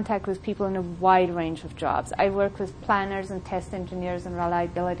had contact with people in a wide range of jobs. I worked with planners and test engineers and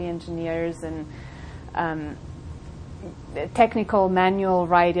reliability engineers and technical manual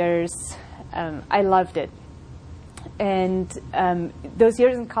writers. I loved it. And those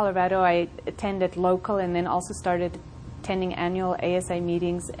years in Colorado, I attended local and then also started attending annual ASA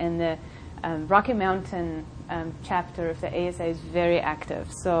meetings. And the Rocky Mountain chapter of the ASA is very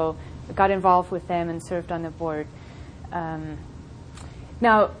active. So I got involved with them and served on the board.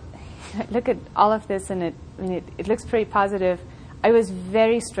 Now, look at all of this, and it looks pretty positive. I was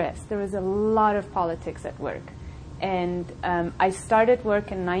very stressed. There was a lot of politics at work. And I started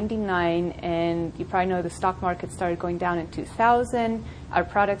work in 99, and you probably know the stock market started going down in 2000. Our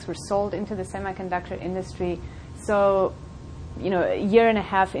products were sold into the semiconductor industry. So, a year and a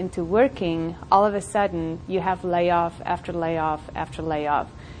half into working, all of a sudden, you have layoff after layoff after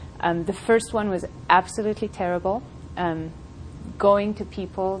layoff. The first one was absolutely terrible. Going to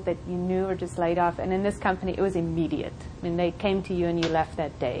people that you knew were just laid off. And in this company, it was immediate. They came to you and you left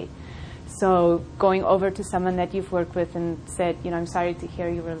that day. So going over to someone that you've worked with and said, I'm sorry to hear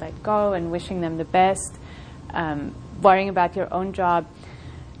you were let go, and wishing them the best, worrying about your own job.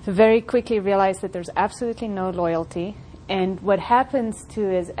 So very quickly realize that there's absolutely no loyalty. And what happens too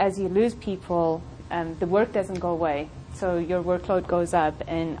is as you lose people, the work doesn't go away. So your workload goes up.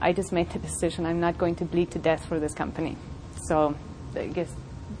 And I just made the decision I'm not going to bleed to death for this company. So I guess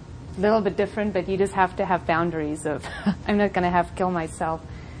a little bit different, but you just have to have boundaries of I'm not going to have to kill myself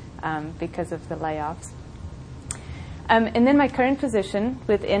because of the layoffs. And then my current position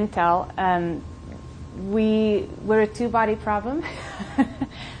with Intel, we were a two-body problem.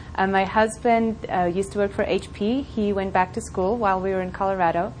 My husband used to work for HP. He went back to school while we were in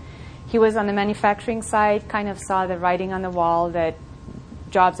Colorado. He was on the manufacturing side, kind of saw the writing on the wall that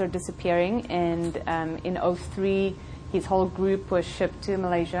jobs are disappearing. And in 2003, his whole group was shipped to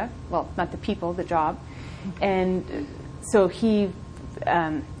Malaysia. Well, not the people, the job. And so he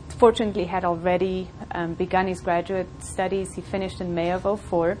fortunately had already begun his graduate studies. He finished in May of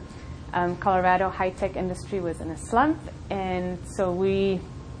 2004. Colorado high-tech industry was in a slump, and so we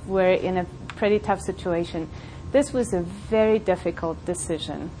were in a pretty tough situation. This was a very difficult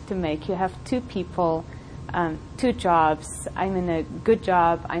decision to make. You have two people, two jobs. I'm in a good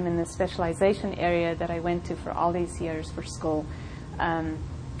job. I'm in the specialization area that I went to for all these years for school.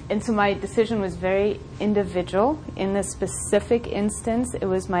 And so my decision was very individual. In this specific instance, it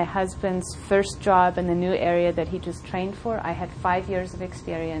was my husband's first job in the new area that he just trained for. I had 5 years of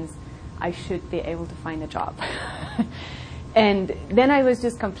experience. I should be able to find a job. And then I was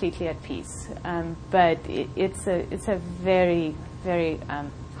just completely at peace. But it's a very, very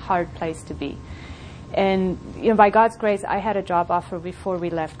hard place to be. And by God's grace, I had a job offer before we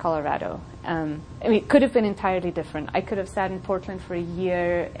left Colorado. It could have been entirely different. I could have sat in Portland for a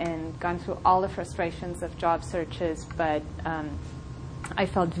year and gone through all the frustrations of job searches, but I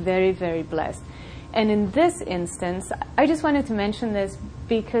felt very, very blessed. And in this instance, I just wanted to mention this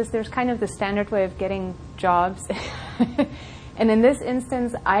because there's kind of the standard way of getting jobs. And in this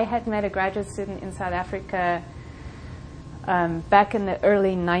instance, I had met a graduate student in South Africa back in the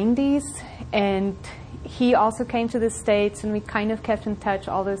early 90s, and he also came to the States, and we kind of kept in touch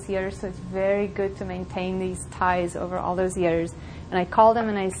all those years, so it's very good to maintain these ties over all those years. And I called him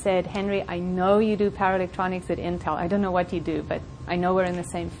and I said, Henry, I know you do power electronics at Intel. I don't know what you do, but I know we're in the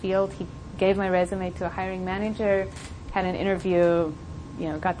same field. He gave my resume to a hiring manager, had an interview,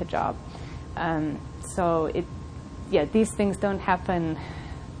 got the job. So these things don't happen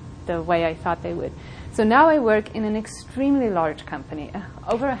the way I thought they would. So now I work in an extremely large company,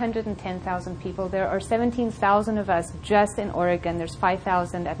 over 110,000 people. There are 17,000 of us just in Oregon. There's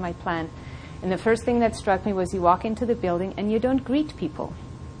 5,000 at my plant. And the first thing that struck me was you walk into the building and you don't greet people.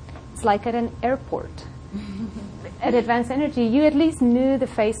 It's like at an airport. At Advanced Energy, you at least knew the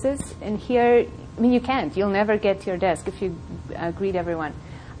faces. And here, you can't. You'll never get to your desk if you greet everyone.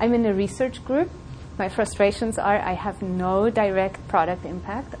 I'm in a research group. My frustrations are I have no direct product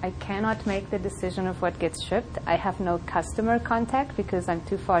impact. I cannot make the decision of what gets shipped. I have no customer contact because I'm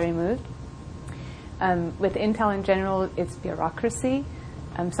too far removed. With Intel in general, it's bureaucracy.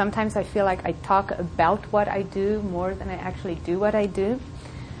 Sometimes I feel like I talk about what I do more than I actually do what I do.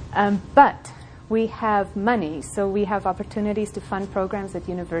 But we have money, so we have opportunities to fund programs at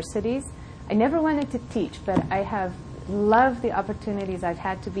universities. I never wanted to teach, but I have love the opportunities I've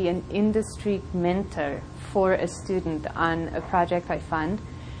had to be an industry mentor for a student on a project I fund.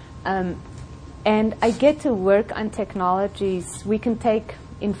 And I get to work on technologies. We can take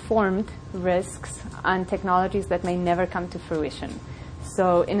informed risks on technologies that may never come to fruition.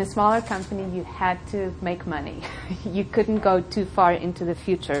 So in a smaller company, you had to make money. You couldn't go too far into the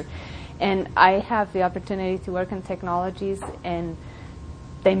future. And I have the opportunity to work on technologies, and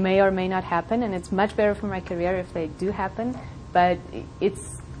they may or may not happen, and it's much better for my career if they do happen, but it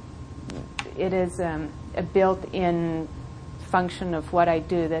is a built-in function of what I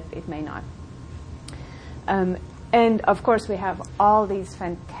do that it may not. And of course, we have all these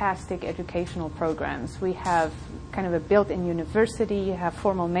fantastic educational programs. We have kind of a built-in university. You have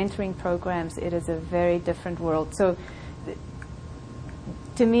formal mentoring programs. It is a very different world. So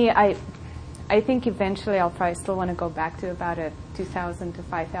to me, I think eventually I'll probably still want to go back to about a 2,000 to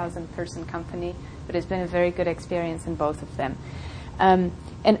 5,000 person company, but it's been a very good experience in both of them. And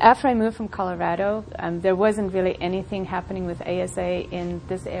after I moved from Colorado, there wasn't really anything happening with ASA in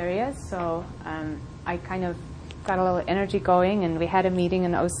this area, so I kind of got a little energy going, and we had a meeting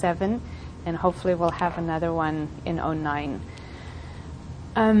in 2007, and hopefully we'll have another one in 2009.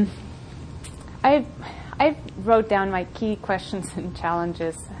 I wrote down my key questions and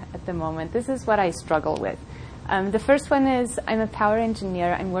challenges at the moment. This is what I struggle with. The first one is I'm a power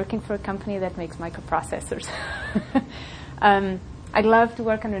engineer. I'm working for a company that makes microprocessors. I'd love to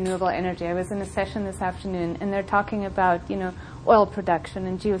work on renewable energy. I was in a session this afternoon, and they're talking about, oil production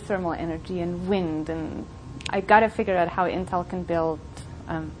and geothermal energy and wind, and I got to figure out how Intel can build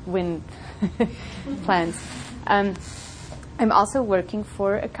wind plants. I'm also working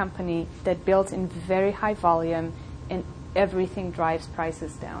for a company that builds in very high volume, and everything drives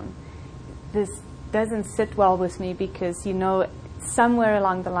prices down. This doesn't sit well with me because, somewhere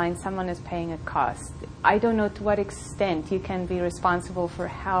along the line, someone is paying a cost. I don't know to what extent you can be responsible for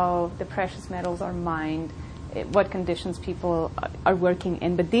how the precious metals are mined, what conditions people are working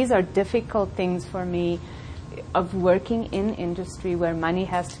in. But these are difficult things for me of working in industry where money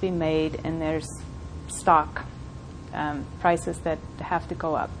has to be made and there's stock prices that have to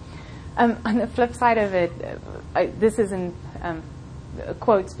go up. On the flip side of it, this is in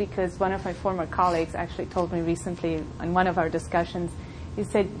quotes because one of my former colleagues actually told me recently in one of our discussions, he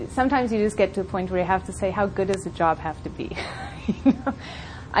said, sometimes you just get to a point where you have to say, how good does the job have to be?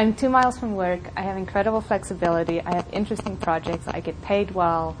 I'm 2 miles from work. I have incredible flexibility. I have interesting projects. I get paid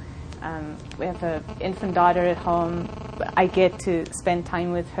well. We have an infant daughter at home. I get to spend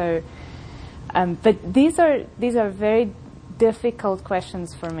time with her. But these are very difficult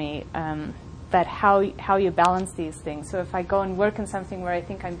questions for me, that how you balance these things. So if I go and work in something where I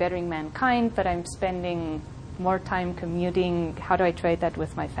think I'm bettering mankind, but I'm spending more time commuting, how do I trade that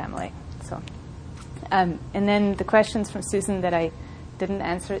with my family? So, and then the questions from Susan that I didn't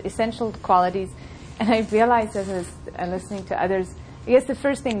answer, essential qualities. And I realized as I was listening to others, I guess the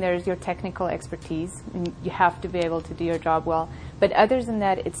first thing there is your technical expertise. And you have to be able to do your job well. But other than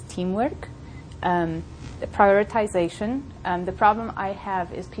that, it's teamwork, prioritization. The problem I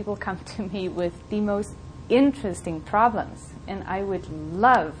have is people come to me with the most interesting problems, and I would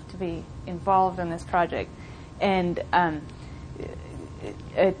love to be involved in this project. And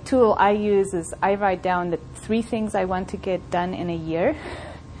a tool I use is I write down the 3 things I want to get done in a year,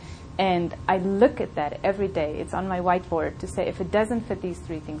 and I look at that every day. It's on my whiteboard to say if it doesn't fit these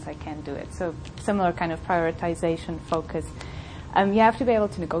 3 things, I can't do it. So similar kind of prioritization focus. You have to be able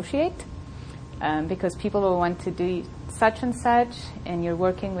to negotiate because people will want to do such and such, and you're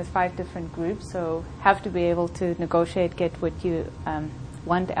working with 5 different groups, so have to be able to negotiate, get what you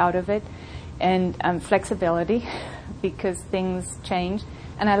want out of it. And flexibility, because things change.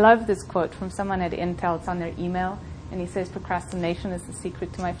 And I love this quote from someone at Intel. It's on their email, and he says, procrastination is the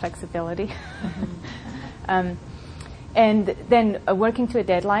secret to my flexibility. And then working to a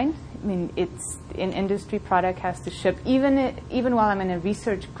deadline. I mean, it's an industry product has to ship. Even while I'm in a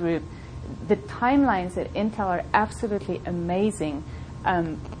research group, the timelines at Intel are absolutely amazing.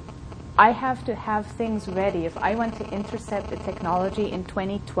 I have to have things ready. If I want to intercept the technology in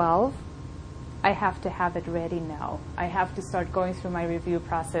 2012, I have to have it ready now. I have to start going through my review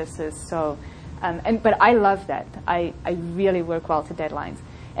processes. So, but I love that. I really work well to deadlines.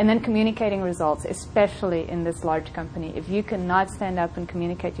 And then communicating results, especially in this large company. If you cannot stand up and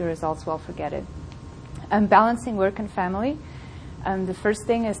communicate your results well, forget it. Balancing work and family. The first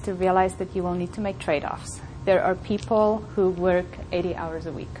thing is to realize that you will need to make trade-offs. There are people who work 80 hours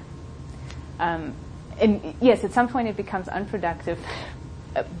a week. And yes, at some point it becomes unproductive.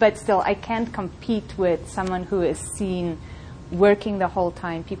 But still, I can't compete with someone who is seen working the whole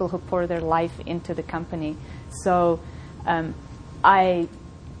time, people who pour their life into the company. So I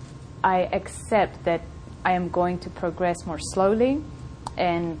accept that I am going to progress more slowly,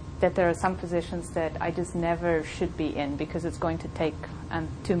 and that there are some positions that I just never should be in because it's going to take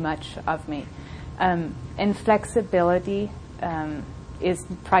too much of me. And flexibility is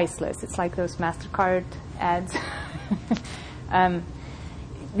priceless. It's like those MasterCard ads.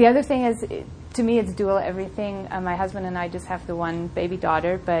 The other thing is, to me, it's dual everything. My husband and I just have the one baby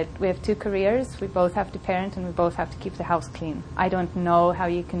daughter, but we have 2 careers. We both have to parent, and we both have to keep the house clean. I don't know how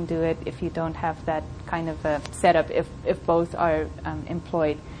you can do it if you don't have that kind of a setup, if both are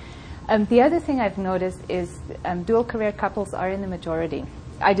employed. The other thing I've noticed is dual career couples are in the majority.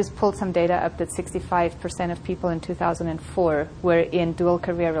 I just pulled some data up that 65% of people in 2004 were in dual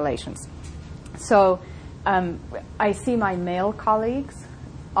career relations. So I see my male colleagues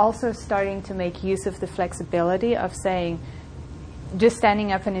also starting to make use of the flexibility of saying, just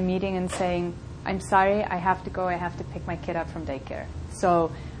standing up in a meeting and saying, I'm sorry, I have to go, I have to pick my kid up from daycare. So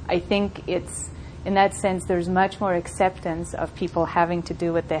I think it's, in that sense, there's much more acceptance of people having to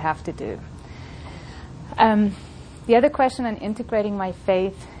do what they have to do. The other question on integrating my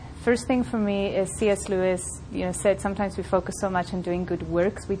faith, first thing for me is C.S. Lewis, said sometimes we focus so much on doing good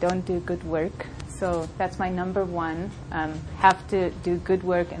works, we don't do good work. So that's my number one. Have to do good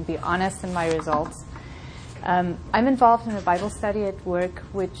work and be honest in my results. I'm involved in a Bible study at work,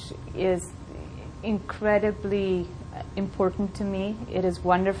 which is incredibly important to me. It is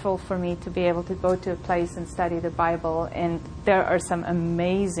wonderful for me to be able to go to a place and study the Bible. And there are some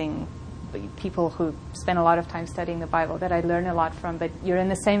amazing people who spend a lot of time studying the Bible that I learn a lot from. But you're in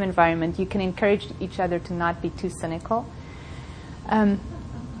the same environment. You can encourage each other to not be too cynical.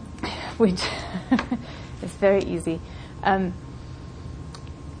 Which is very easy.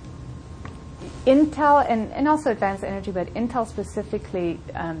 Intel and also Advanced Energy, but Intel specifically,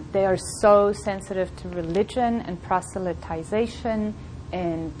 they are so sensitive to religion and proselytization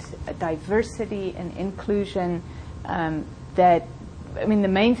and diversity and inclusion that, I mean, the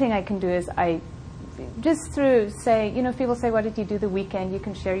main thing I can do is just through say, people say, what did you do the weekend? You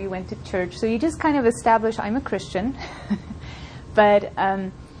can share you went to church. So you just kind of establish, I'm a Christian. But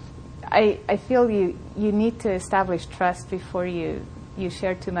I feel you need to establish trust before you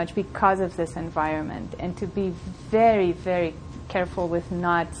share too much because of this environment, and to be very, very careful with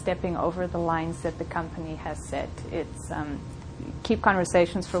not stepping over the lines that the company has set. It's keep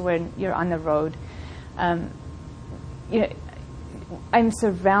conversations for when you're on the road. I'm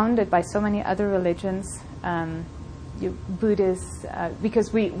surrounded by so many other religions, Buddhists,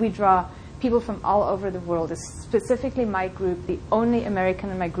 because we draw people from all over the world. Specifically my group, the only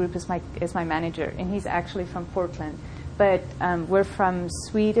American in my group is my manager, and he's actually from Portland. But we're from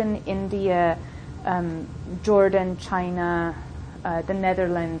Sweden, India, Jordan, China, the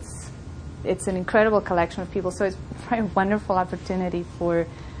Netherlands. It's an incredible collection of people, so it's a very wonderful opportunity for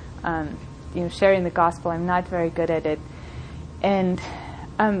sharing the gospel. I'm not very good at it. And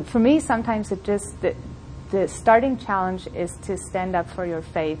for me, sometimes it just, the starting challenge is to stand up for your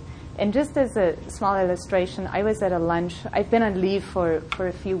faith. And just as a small illustration, I was at a lunch. I've been on leave for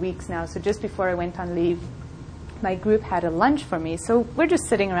a few weeks now, so just before I went on leave, my group had a lunch for me. So we're just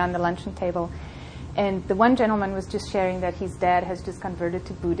sitting around the luncheon table, and the one gentleman was just sharing that his dad has just converted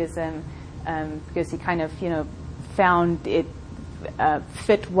to Buddhism because he kind of, found it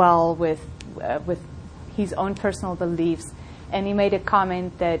fit well with his own personal beliefs. And he made a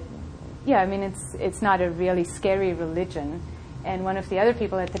comment that, it's not a really scary religion. And one of the other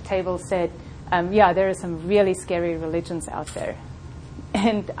people at the table said, there are some really scary religions out there.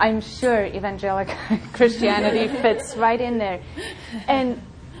 And I'm sure evangelical Christianity fits right in there. And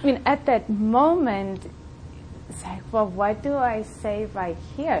at that moment, it's like, well, what do I say right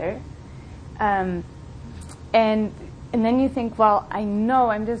here? And then you think, well, I know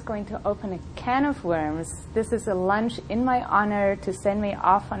I'm just going to open a can of worms. This is a lunch in my honor to send me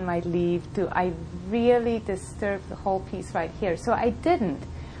off on my leave. Do I really disturb the whole piece right here? So I didn't.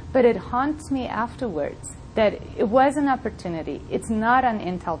 But it haunts me afterwards that it was an opportunity. It's not on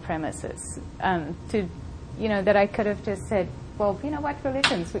Intel premises that I could have just said, well, what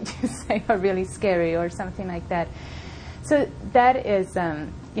religions would you say are really scary or something like that? So that is,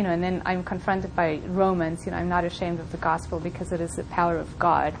 and then I'm confronted by Romans. I'm not ashamed of the gospel because it is the power of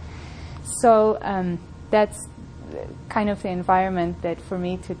God. So that's kind of the environment that for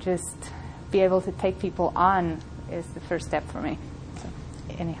me to just be able to take people on is the first step for me. So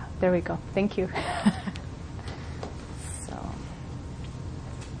anyhow, there we go. Thank you.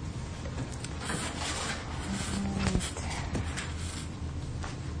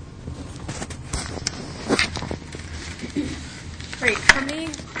 Great. For me,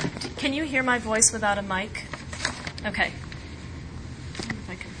 can you hear my voice without a mic? Okay. If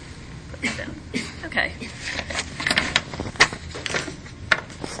I can put that down. Okay.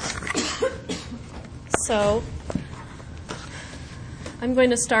 So I'm going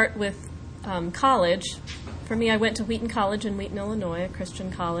to start with college. For me, I went to Wheaton College in Wheaton, Illinois, a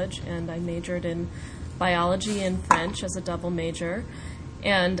Christian college, and I majored in biology and French as a double major.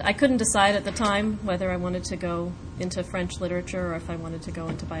 And I couldn't decide at the time whether I wanted to go into French literature or if I wanted to go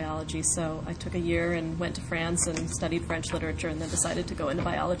into biology. So I took a year and went to France and studied French literature and then decided to go into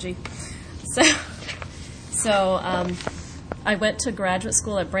biology. So I went to graduate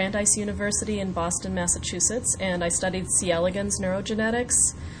school at Brandeis University in Boston, Massachusetts, and I studied C. elegans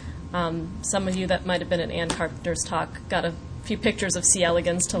neurogenetics. Some of you that might have been at Ann Carpenter's talk got a few pictures of C.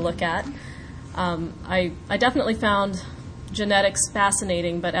 elegans to look at. I definitely found genetics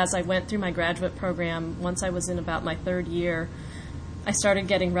fascinating, but as I went through my graduate program, once I was in about my third year, I started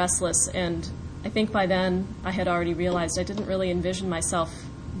getting restless, and I think by then I had already realized I didn't really envision myself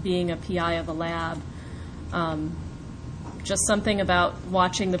being a PI of a lab. Just something about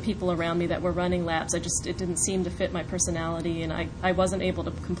watching the people around me that were running labs, it didn't seem to fit my personality, and I wasn't able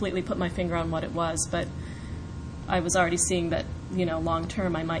to completely put my finger on what it was, but I was already seeing that, long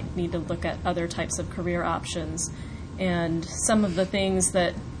term I might need to look at other types of career options. And some of the things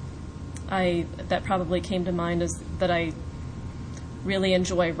that probably came to mind is that I really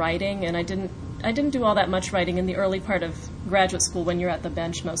enjoy writing, and I didn't do all that much writing in the early part of graduate school. When you're at the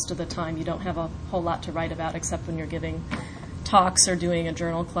bench most of the time, you don't have a whole lot to write about except when you're giving talks or doing a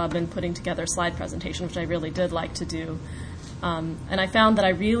journal club and putting together a slide presentation, which I really did like to do. And I found that I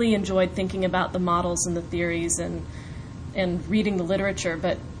really enjoyed thinking about the models and the theories and reading the literature,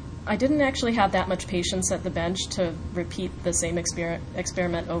 but I didn't actually have that much patience at the bench to repeat the same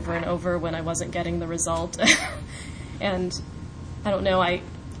experiment over and over when I wasn't getting the result. And I don't know, I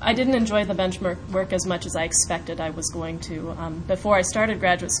didn't enjoy the bench work as much as I expected I was going to. Before I started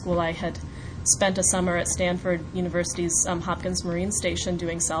graduate school, I had spent a summer at Stanford University's Hopkins Marine Station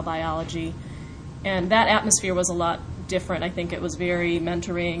doing cell biology, and that atmosphere was a lot different. I think it was very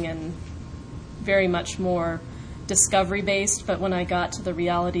mentoring and very much more discovery-based, but when I got to the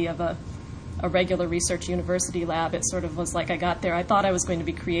reality of a regular research university lab, it sort of was like I got there. I thought I was going to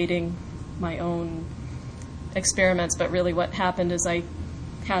be creating my own experiments, but really what happened is I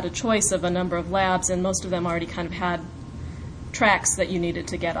had a choice of a number of labs, and most of them already kind of had tracks that you needed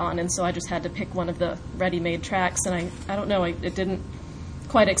to get on, and so I just had to pick one of the ready-made tracks, and I don't know, it didn't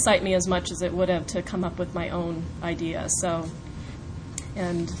quite excite me as much as it would have to come up with my own idea.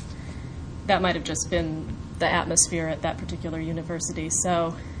 And that might have just been the atmosphere at that particular university.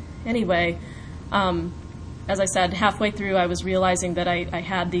 So anyway, as I said, halfway through I was realizing that I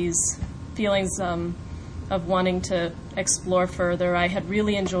had these feelings of wanting to explore further. I had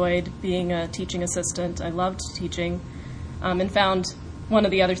really enjoyed being a teaching assistant. I loved teaching, and found one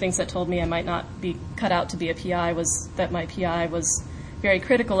of the other things that told me I might not be cut out to be a PI was that my PI was very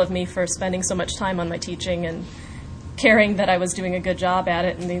critical of me for spending so much time on my teaching and caring that I was doing a good job at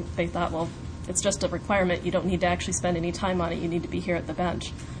it, and they thought, well, it's just a requirement. You don't need to actually spend any time on it. You need to be here at the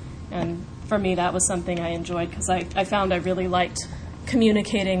bench. And for me, that was something I enjoyed because I found I really liked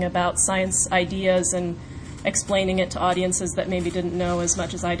communicating about science ideas and explaining it to audiences that maybe didn't know as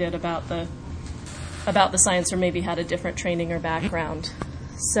much as I did about the science or maybe had a different training or background.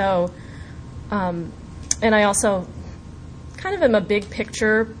 So, and I also kind of am a big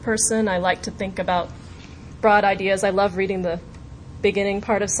picture person. I like to think about broad ideas. I love reading the beginning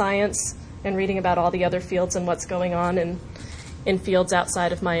part of science and reading about all the other fields and what's going on in fields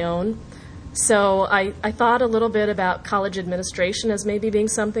outside of my own. So I thought a little bit about college administration as maybe being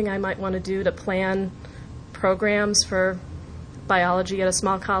something I might want to do to plan programs for biology at a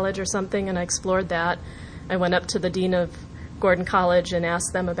small college or something, and I explored that. I went up to the dean of Gordon College and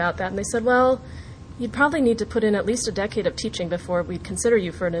asked them about that, and they said, well, you'd probably need to put in at least a decade of teaching before we'd consider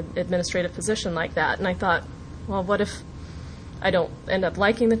you for an administrative position like that. And I thought, well, what if I don't end up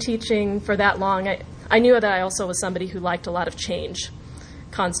liking the teaching for that long? I knew that I also was somebody who liked a lot of change,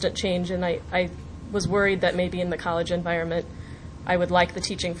 constant change, and I was worried that maybe in the college environment I would like the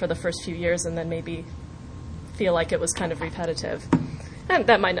teaching for the first few years and then maybe feel like it was kind of repetitive. And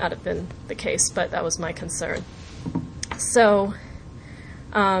that might not have been the case, but that was my concern. So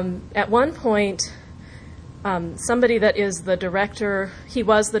at one point, somebody that is the director, he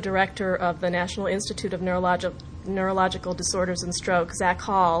was the director of the National Institute of Neurological Disorders and Stroke, Zach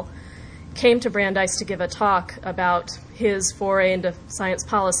Hall, came to Brandeis to give a talk about his foray into science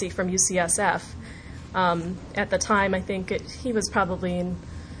policy from UCSF. At the time, I think he was probably in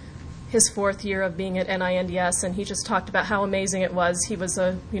his fourth year of being at NINDS, and he just talked about how amazing it was. He was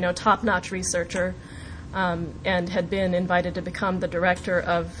a top-notch researcher, and had been invited to become the director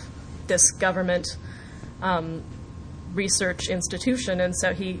of this government research institution. And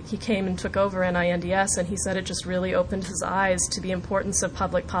so he came and took over NINDS, and he said it just really opened his eyes to the importance of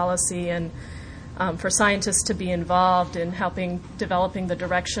public policy and for scientists to be involved in helping developing the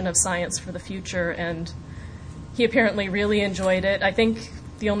direction of science for the future. And he apparently really enjoyed it. I think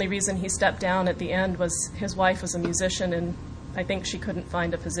the only reason he stepped down at the end was his wife was a musician, and I think she couldn't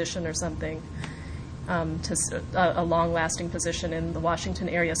find a position or something, a long-lasting position in the Washington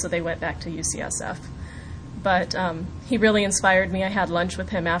area, so they went back to UCSF. But he really inspired me. I had lunch with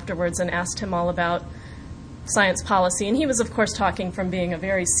him afterwards and asked him all about science policy. And he was, of course, talking from being a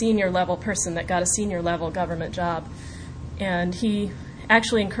very senior-level person that got a senior-level government job. And he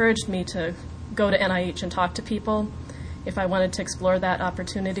actually encouraged me to go to NIH and talk to people if I wanted to explore that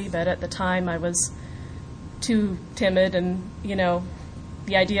opportunity. But at the time, I was too timid, and,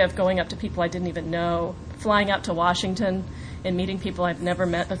 the idea of going up to people I didn't even know, flying out to Washington and meeting people I've never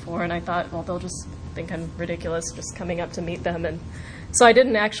met before, and I thought, well, they'll just think I'm ridiculous just coming up to meet them. And so I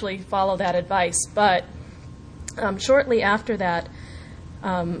didn't actually follow that advice. But shortly after that,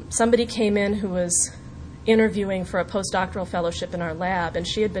 somebody came in who was interviewing for a postdoctoral fellowship in our lab, and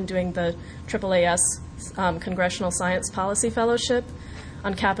she had been doing the AAAS Congressional Science Policy Fellowship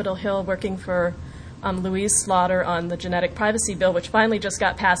on Capitol Hill, working for Louise Slaughter on the Genetic Privacy Bill, which finally just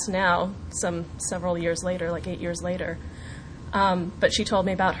got passed now, several years later, like 8 years later. But she told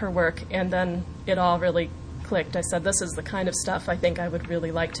me about her work, and then it all really clicked. I said, this is the kind of stuff I think I would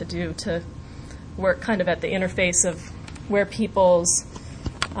really like to do, to work kind of at the interface of where people's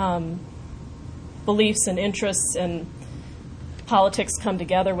beliefs and interests and politics come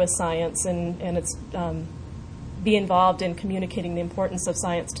together with science, and it's be involved in communicating the importance of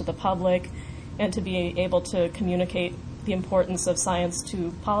science to the public, and to be able to communicate the importance of science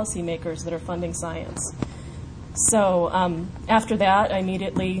to policymakers that are funding science. So after that, I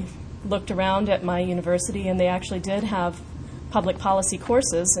immediately looked around at my university, and they actually did have public policy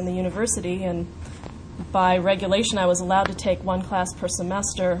courses in the university, and by regulation, I was allowed to take one class per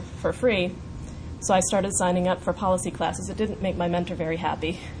semester for free. So I started signing up for policy classes. It didn't make my mentor very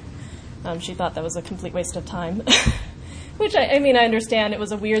happy. She thought that was a complete waste of time, which I understand. It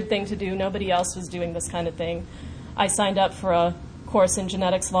was a weird thing to do. Nobody else was doing this kind of thing. I signed up for a course in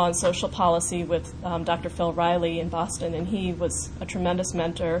genetics, law, and social policy with Dr. Phil Riley in Boston, and he was a tremendous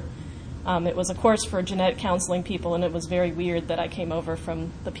mentor. It was a course for genetic counseling people, and it was very weird that I came over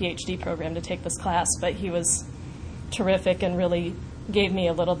from the PhD program to take this class, but he was terrific and really gave me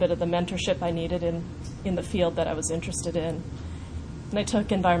a little bit of the mentorship I needed in the field that I was interested in. And I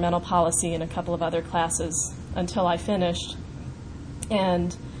took environmental policy and a couple of other classes until I finished.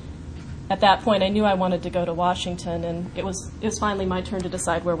 And at that point, I knew I wanted to go to Washington, and it was finally my turn to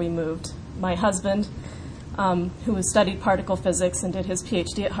decide where we moved. My husband, who studied particle physics and did his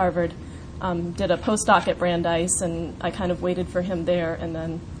PhD at Harvard, did a postdoc at Brandeis, and I kind of waited for him there, and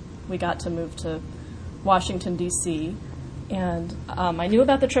then we got to move to Washington, D.C. And I knew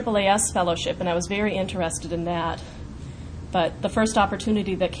about the AAAS fellowship, and I was very interested in that. But the first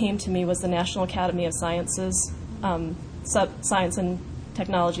opportunity that came to me was the National Academy of Sciences Science and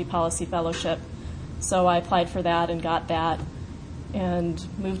Technology Policy Fellowship. So I applied for that and got that, and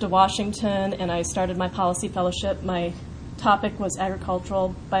moved to Washington, and I started my policy fellowship. My topic was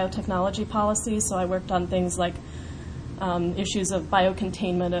agricultural biotechnology policy, so I worked on things like issues of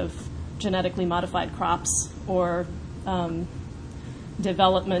biocontainment of genetically modified crops, or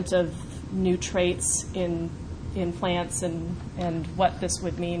development of new traits in plants, and what this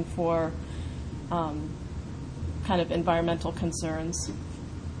would mean for kind of environmental concerns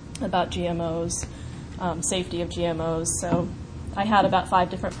about GMOs, safety of GMOs. So I had about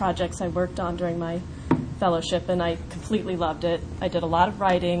 5 different projects I worked on during my fellowship, and I completely loved it. I did a lot of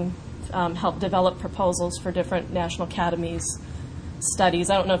writing, helped develop proposals for different National Academies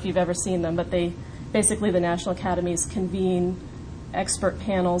studies. I don't know if you've ever seen them, but the National Academies convene expert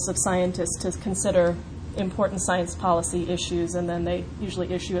panels of scientists to consider important science policy issues, and then they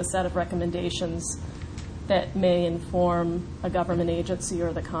usually issue a set of recommendations that may inform a government agency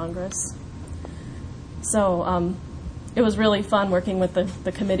or the Congress. So it was really fun working with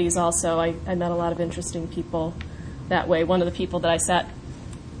the committees also. I met a lot of interesting people that way. One of the people that I sat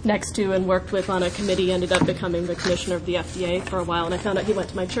next to and worked with on a committee ended up becoming the commissioner of the FDA for a while, and I found out he went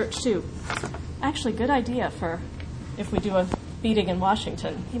to my church too. Actually, good idea for if we do a meeting in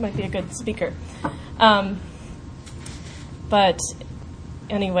Washington. He might be a good speaker. But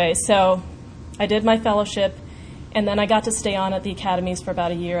anyway, so I did my fellowship, and then I got to stay on at the academies for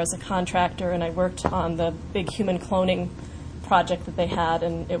about a year as a contractor, and I worked on the big human cloning project that they had,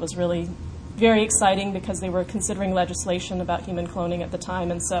 and it was really very exciting because they were considering legislation about human cloning at the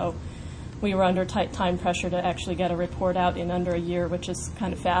time, and so we were under tight time pressure to actually get a report out in under a year, which is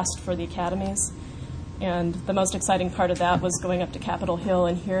kind of fast for the academies. And the most exciting part of that was going up to Capitol Hill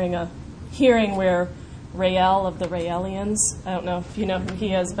and hearing a hearing where Rael of the Raelians, I don't know if you know who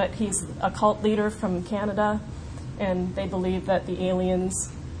he is, but he's a cult leader from Canada, and they believe that the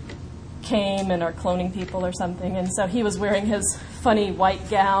aliens came and are cloning people or something. And so he was wearing his funny white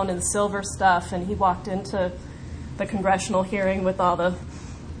gown and silver stuff, and he walked into the congressional hearing with all the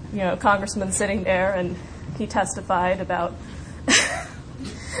congressmen sitting there, and he testified about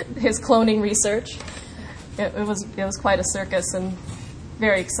his cloning research. It was quite a circus and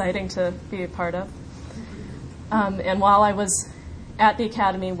very exciting to be a part of. And while I was at the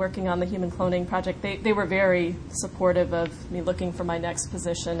Academy working on the Human Cloning Project, they were very supportive of me looking for my next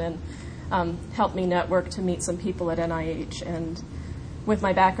position and helped me network to meet some people at NIH. And with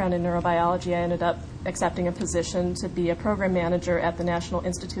my background in neurobiology, I ended up accepting a position to be a program manager at the National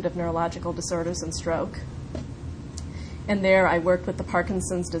Institute of Neurological Disorders and Stroke. And there I worked with the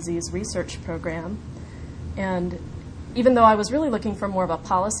Parkinson's Disease Research Program. And even though I was really looking for more of a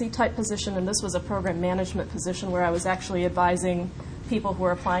policy type position, and this was a program management position where I was actually advising people who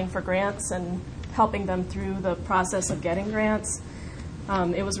were applying for grants and helping them through the process of getting grants,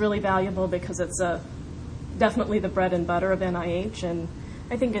 it was really valuable because it's definitely the bread and butter of NIH, and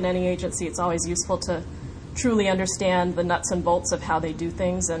I think in any agency it's always useful to truly understand the nuts and bolts of how they do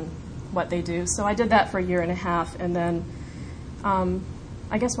things and what they do. So I did that for a year and a half, and then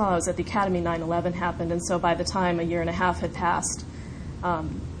I guess while I was at the Academy, 9/11 happened, and so by the time a year and a half had passed,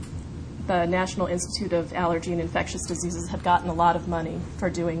 the National Institute of Allergy and Infectious Diseases had gotten a lot of money for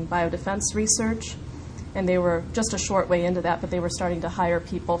doing biodefense research, and they were just a short way into that, but they were starting to hire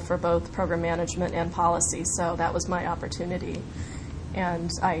people for both program management and policy, so that was my opportunity.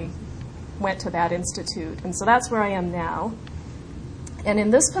 And I went to that institute, and so that's where I am now. And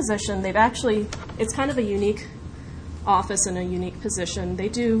in this position, it's kind of a unique office and a unique position. They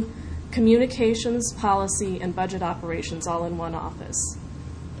do communications, policy, and budget operations all in one office.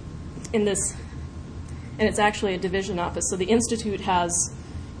 And it's actually a division office, so the institute has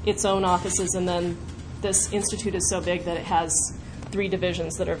its own offices, and then this institute is so big that it has 3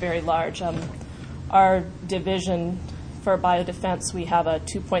 divisions that are very large. Our division for biodefense, we have a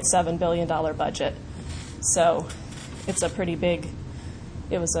 $2.7 billion budget, so it's a pretty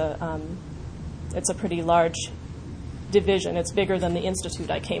large division. It's bigger than the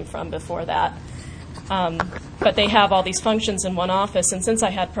institute I came from before that. But they have all these functions in one office, and since I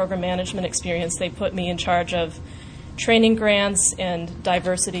had program management experience, they put me in charge of training grants and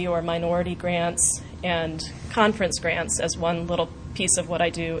diversity or minority grants and conference grants as one little piece of what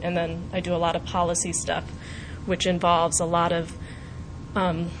I do. And then I do a lot of policy stuff, which involves a lot of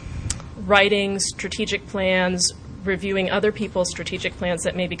writing strategic plans, reviewing other people's strategic plans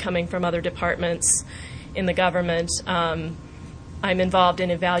that may be coming from other departments in the government. I'm involved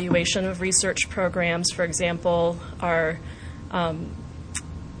in evaluation of research programs. For example, our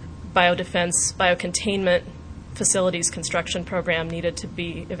biocontainment facilities construction program needed to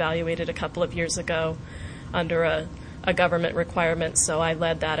be evaluated a couple of years ago under a government requirement, so I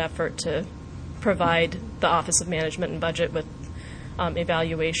led that effort to provide the Office of Management and Budget with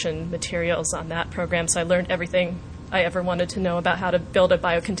evaluation materials on that program. So I learned everything I ever wanted to know about how to build a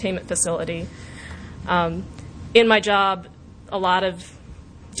biocontainment facility. In my job, a lot of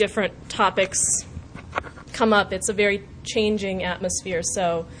different topics come up. It's a very changing atmosphere.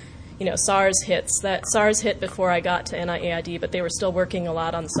 So, SARS hits. That SARS hit before I got to NIAID, but they were still working a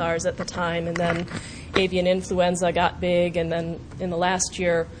lot on SARS at the time. And then avian influenza got big. And then in the last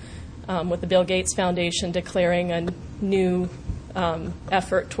year, with the Bill Gates Foundation declaring a new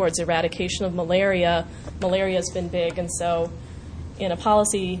effort towards eradication of malaria, malaria's been big. And so in a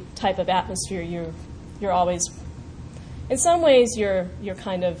policy type of atmosphere, you're always, in some ways, you're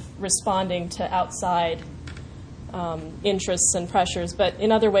kind of responding to outside interests and pressures, but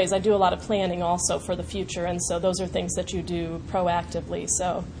in other ways, I do a lot of planning also for the future, and so those are things that you do proactively.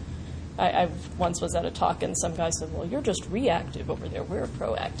 So I once was at a talk, and some guy said, well, you're just reactive over there. We're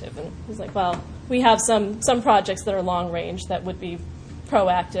proactive. And he's like, well, we have some projects that are long range that would be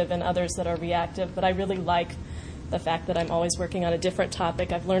proactive and others that are reactive, but I really like the fact that I'm always working on a different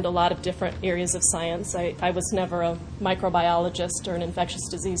topic. I've learned a lot of different areas of science. I was never a microbiologist or an infectious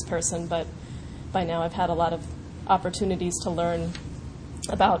disease person, but by now I've had a lot of opportunities to learn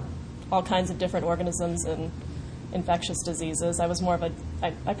about all kinds of different organisms and infectious diseases. I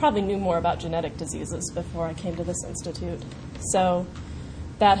probably knew more about genetic diseases before I came to this institute. So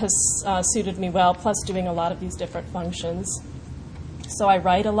that has suited me well, plus doing a lot of these different functions. So I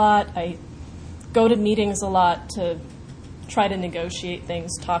write a lot. I go to meetings a lot to try to negotiate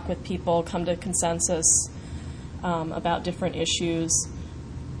things, talk with people, come to consensus about different issues.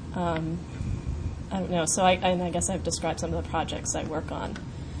 I don't know. So I guess I've described some of the projects I work on.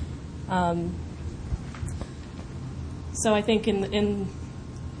 So I think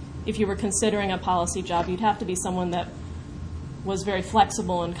if you were considering a policy job, you'd have to be someone that was very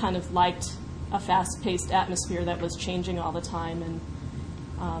flexible and kind of liked a fast-paced atmosphere that was changing all the time. And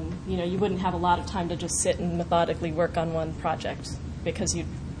you wouldn't have a lot of time to just sit and methodically work on one project because you'd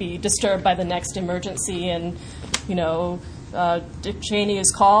be disturbed by the next emergency and, Dick Cheney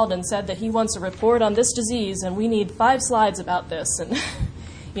is called and said that he wants a report on this disease and we need 5 slides about this. And,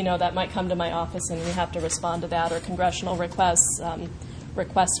 that might come to my office and we have to respond to that, or congressional requests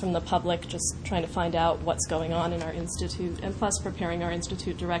from the public, just trying to find out what's going on in our institute, and plus preparing our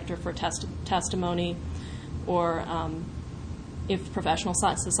institute director for testimony, or if professional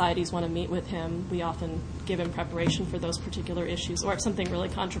societies want to meet with him, we often give him preparation for those particular issues, or if something really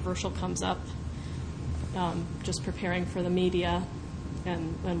controversial comes up, just preparing for the media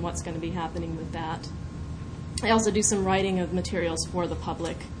and what's going to be happening with that. I also do some writing of materials for the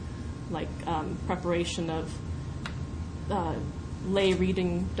public, like preparation of lay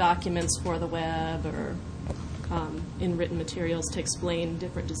reading documents for the web, or in written materials to explain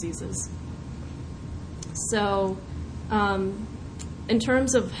different diseases. So in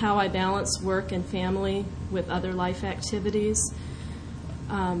terms of how I balance work and family with other life activities,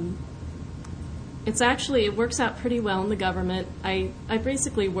 it works out pretty well in the government. I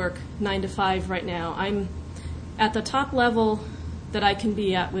basically work 9 to 5 right now. I'm at the top level that I can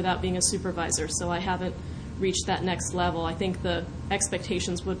be at without being a supervisor, so I haven't reached that next level. I think the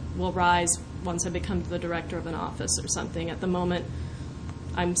expectations will rise once I become the director of an office or something. At the moment,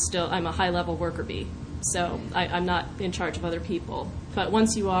 I'm a high-level worker bee, so I'm not in charge of other people. But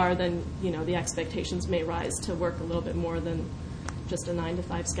once you are, then the expectations may rise to work a little bit more than just a 9 to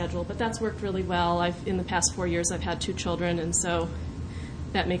 5 schedule. But that's worked really well. In the past 4 years, I've had 2 children, and so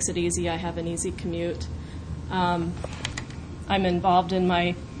that makes it easy. I have an easy commute. I'm involved in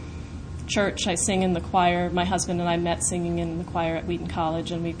my church. I sing in the choir. My husband and I met singing in the choir at Wheaton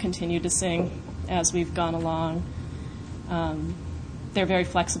College, and we've continued to sing as we've gone along. They're very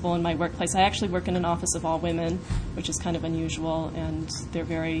flexible in my workplace. I actually work in an office of all women, which is kind of unusual, and they're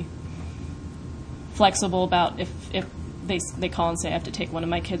very flexible about if they call and say I have to take one of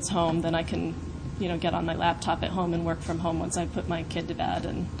my kids home, then I can get on my laptop at home and work from home once I put my kid to bed,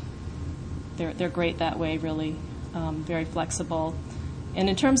 and they're great that way, really, very flexible. And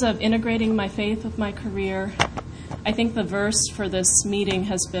in terms of integrating my faith with my career, I think the verse for this meeting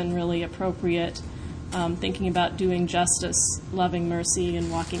has been really appropriate, thinking about doing justice, loving mercy, and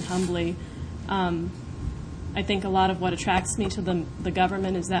walking humbly. I think a lot of what attracts me to the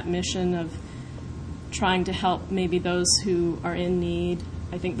government is that mission of trying to help maybe those who are in need.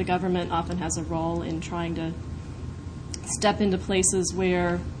 I think the government often has a role in trying to step into places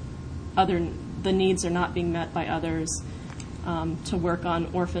where the needs are not being met by others, to work on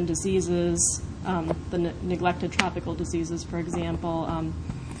orphan diseases, the neglected tropical diseases, for example,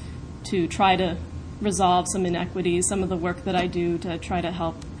 to try to resolve some inequities. Some of the work that I do to try to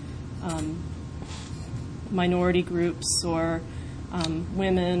help minority groups or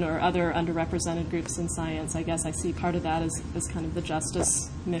women or other underrepresented groups in science, I guess I see part of that as kind of the justice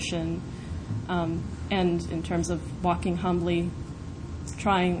mission. And in terms of walking humbly,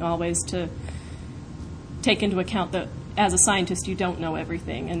 trying always to take into account that as a scientist you don't know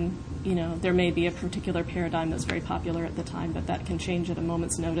everything, and there may be a particular paradigm that's very popular at the time, but that can change at a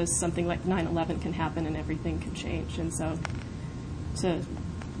moment's notice. Something like 9/11 can happen and everything can change, and so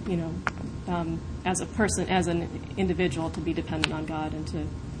as a person, as an individual, to be dependent on God and to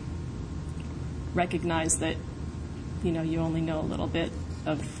recognize that you only know a little bit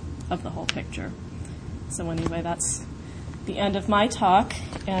of the whole picture. So anyway, that's the end of my talk,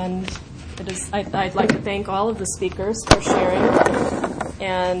 and I'd like to thank all of the speakers for sharing,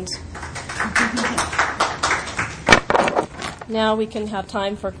 and now we can have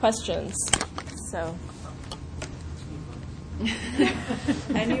time for questions. So,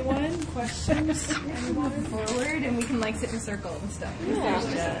 anyone? Questions? Anyone? Forward, and we can sit in a circle and stuff.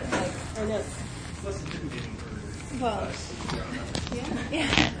 Yeah. I know. Well,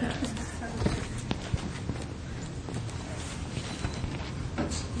 yeah.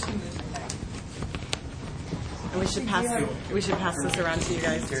 And we should pass this around to you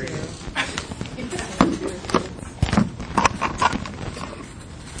guys too.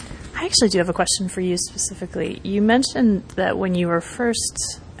 I actually do have a question for you specifically. You mentioned that when you were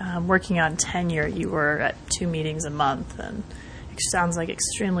first working on tenure, you were at 2 meetings a month and sounds like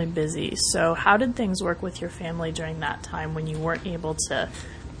extremely busy. So how did things work with your family during that time when you weren't able to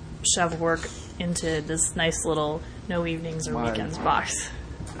shove work into this nice little no evenings or weekends box?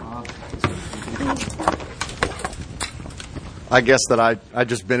 I guess that I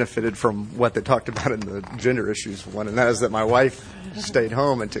just benefited from what they talked about in the gender issues one, and that is that my wife stayed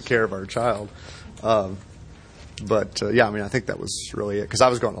home and took care of our child. But yeah, I mean, I think that was really it, because I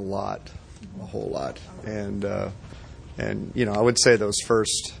was going a whole lot, and you know, I would say those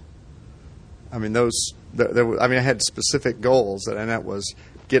first, I mean, I had specific goals, and that was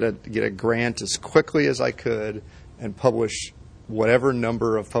get a grant as quickly as I could and publish whatever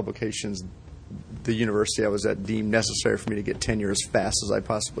number of publications the university I was at deemed necessary for me to get tenure as fast as I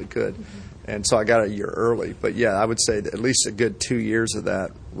possibly could. And so I got a year early. But yeah, I would say that at least a good 2 years of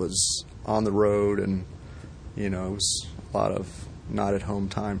that was on the road, and you know, it was a lot of not at home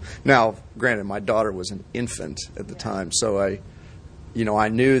time. Now, granted, my daughter was an infant at the time, so I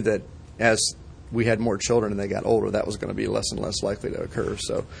knew that as we had more children and they got older, that was going to be less and less likely to occur.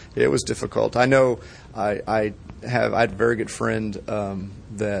 So it was difficult. I know I had a very good friend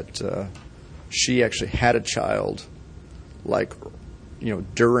that she actually had a child, like, you know,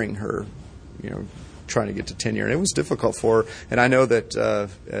 during her, you know, trying to get to tenure, and it was difficult for her. And I know that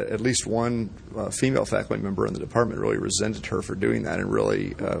at least one female faculty member in the department really resented her for doing that, and really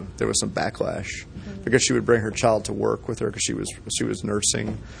there was some backlash because she would bring her child to work with her because she was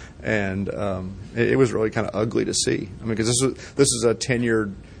nursing, and it was really kind of ugly to see. I mean, because this is a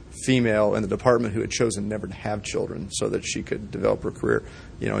tenured female in the department who had chosen never to have children so that she could develop her career,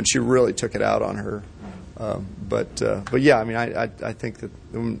 you know, and she really took it out on her. But yeah, I mean, I think that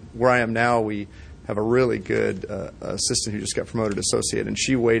where I am now, we have a really good assistant who just got promoted to associate, and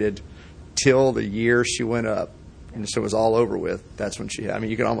she waited till the year she went up, and so it was all over with. That's when she had. I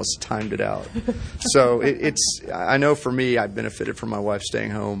mean, you can almost timed it out. So it's. I know for me, I benefited from my wife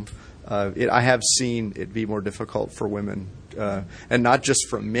staying home. I have seen it be more difficult for women, and not just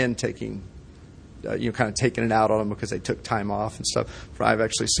from men taking, kind of taking it out on them because they took time off and stuff. I've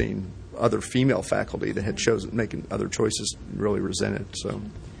actually seen other female faculty that had chosen making other choices really resent it.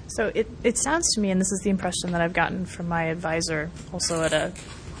 So it sounds to me, and this is the impression that I've gotten from my advisor, also at a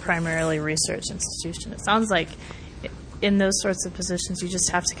primarily research institution, it sounds like in those sorts of positions you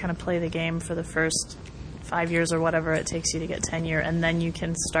just have to kind of play the game for the first 5 years or whatever it takes you to get tenure, and then you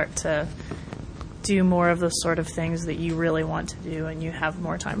can start to do more of the sort of things that you really want to do, and you have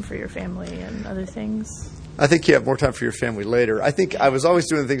more time for your family and other things. I think you have more time for your family later. I think I was always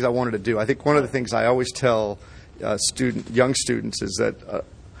doing the things I wanted to do. I think one of the things I always tell young students is that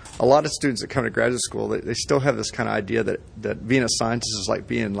a lot of students that come to graduate school, they still have this kind of idea that being a scientist is like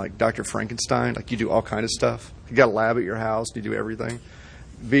being like Dr. Frankenstein. Like, you do all kind of stuff. You got a lab at your house. You do everything.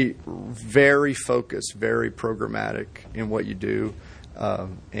 Be very focused, very programmatic in what you do,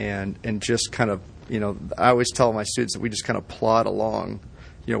 and just kind of, you know, I always tell my students that we just kind of plod along.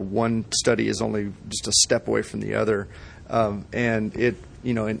 You know, one study is only just a step away from the other, and it,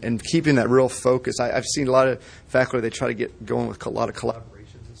 you know, and keeping that real focus. I've seen a lot of faculty, they try to get going with a lot of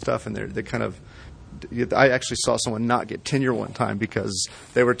collaborations and stuff, and they kind of. I actually saw someone not get tenure one time because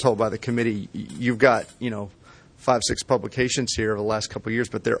they were told by the committee, you've got, you know, 5-6 publications here over the last couple of years,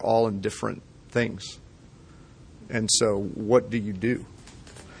 but they're all in different things. And so what do you do?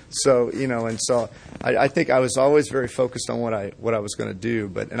 So, you know, and so I think I was always very focused on what I was going to do,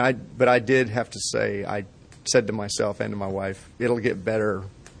 but I did have to say, I said to myself and to my wife, it'll get better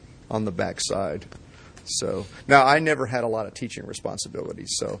on the backside. So now I never had a lot of teaching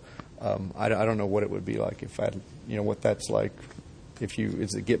responsibilities, so I don't know what it would be like if I had, you know, what that's like.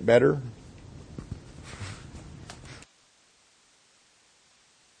 Does it get better?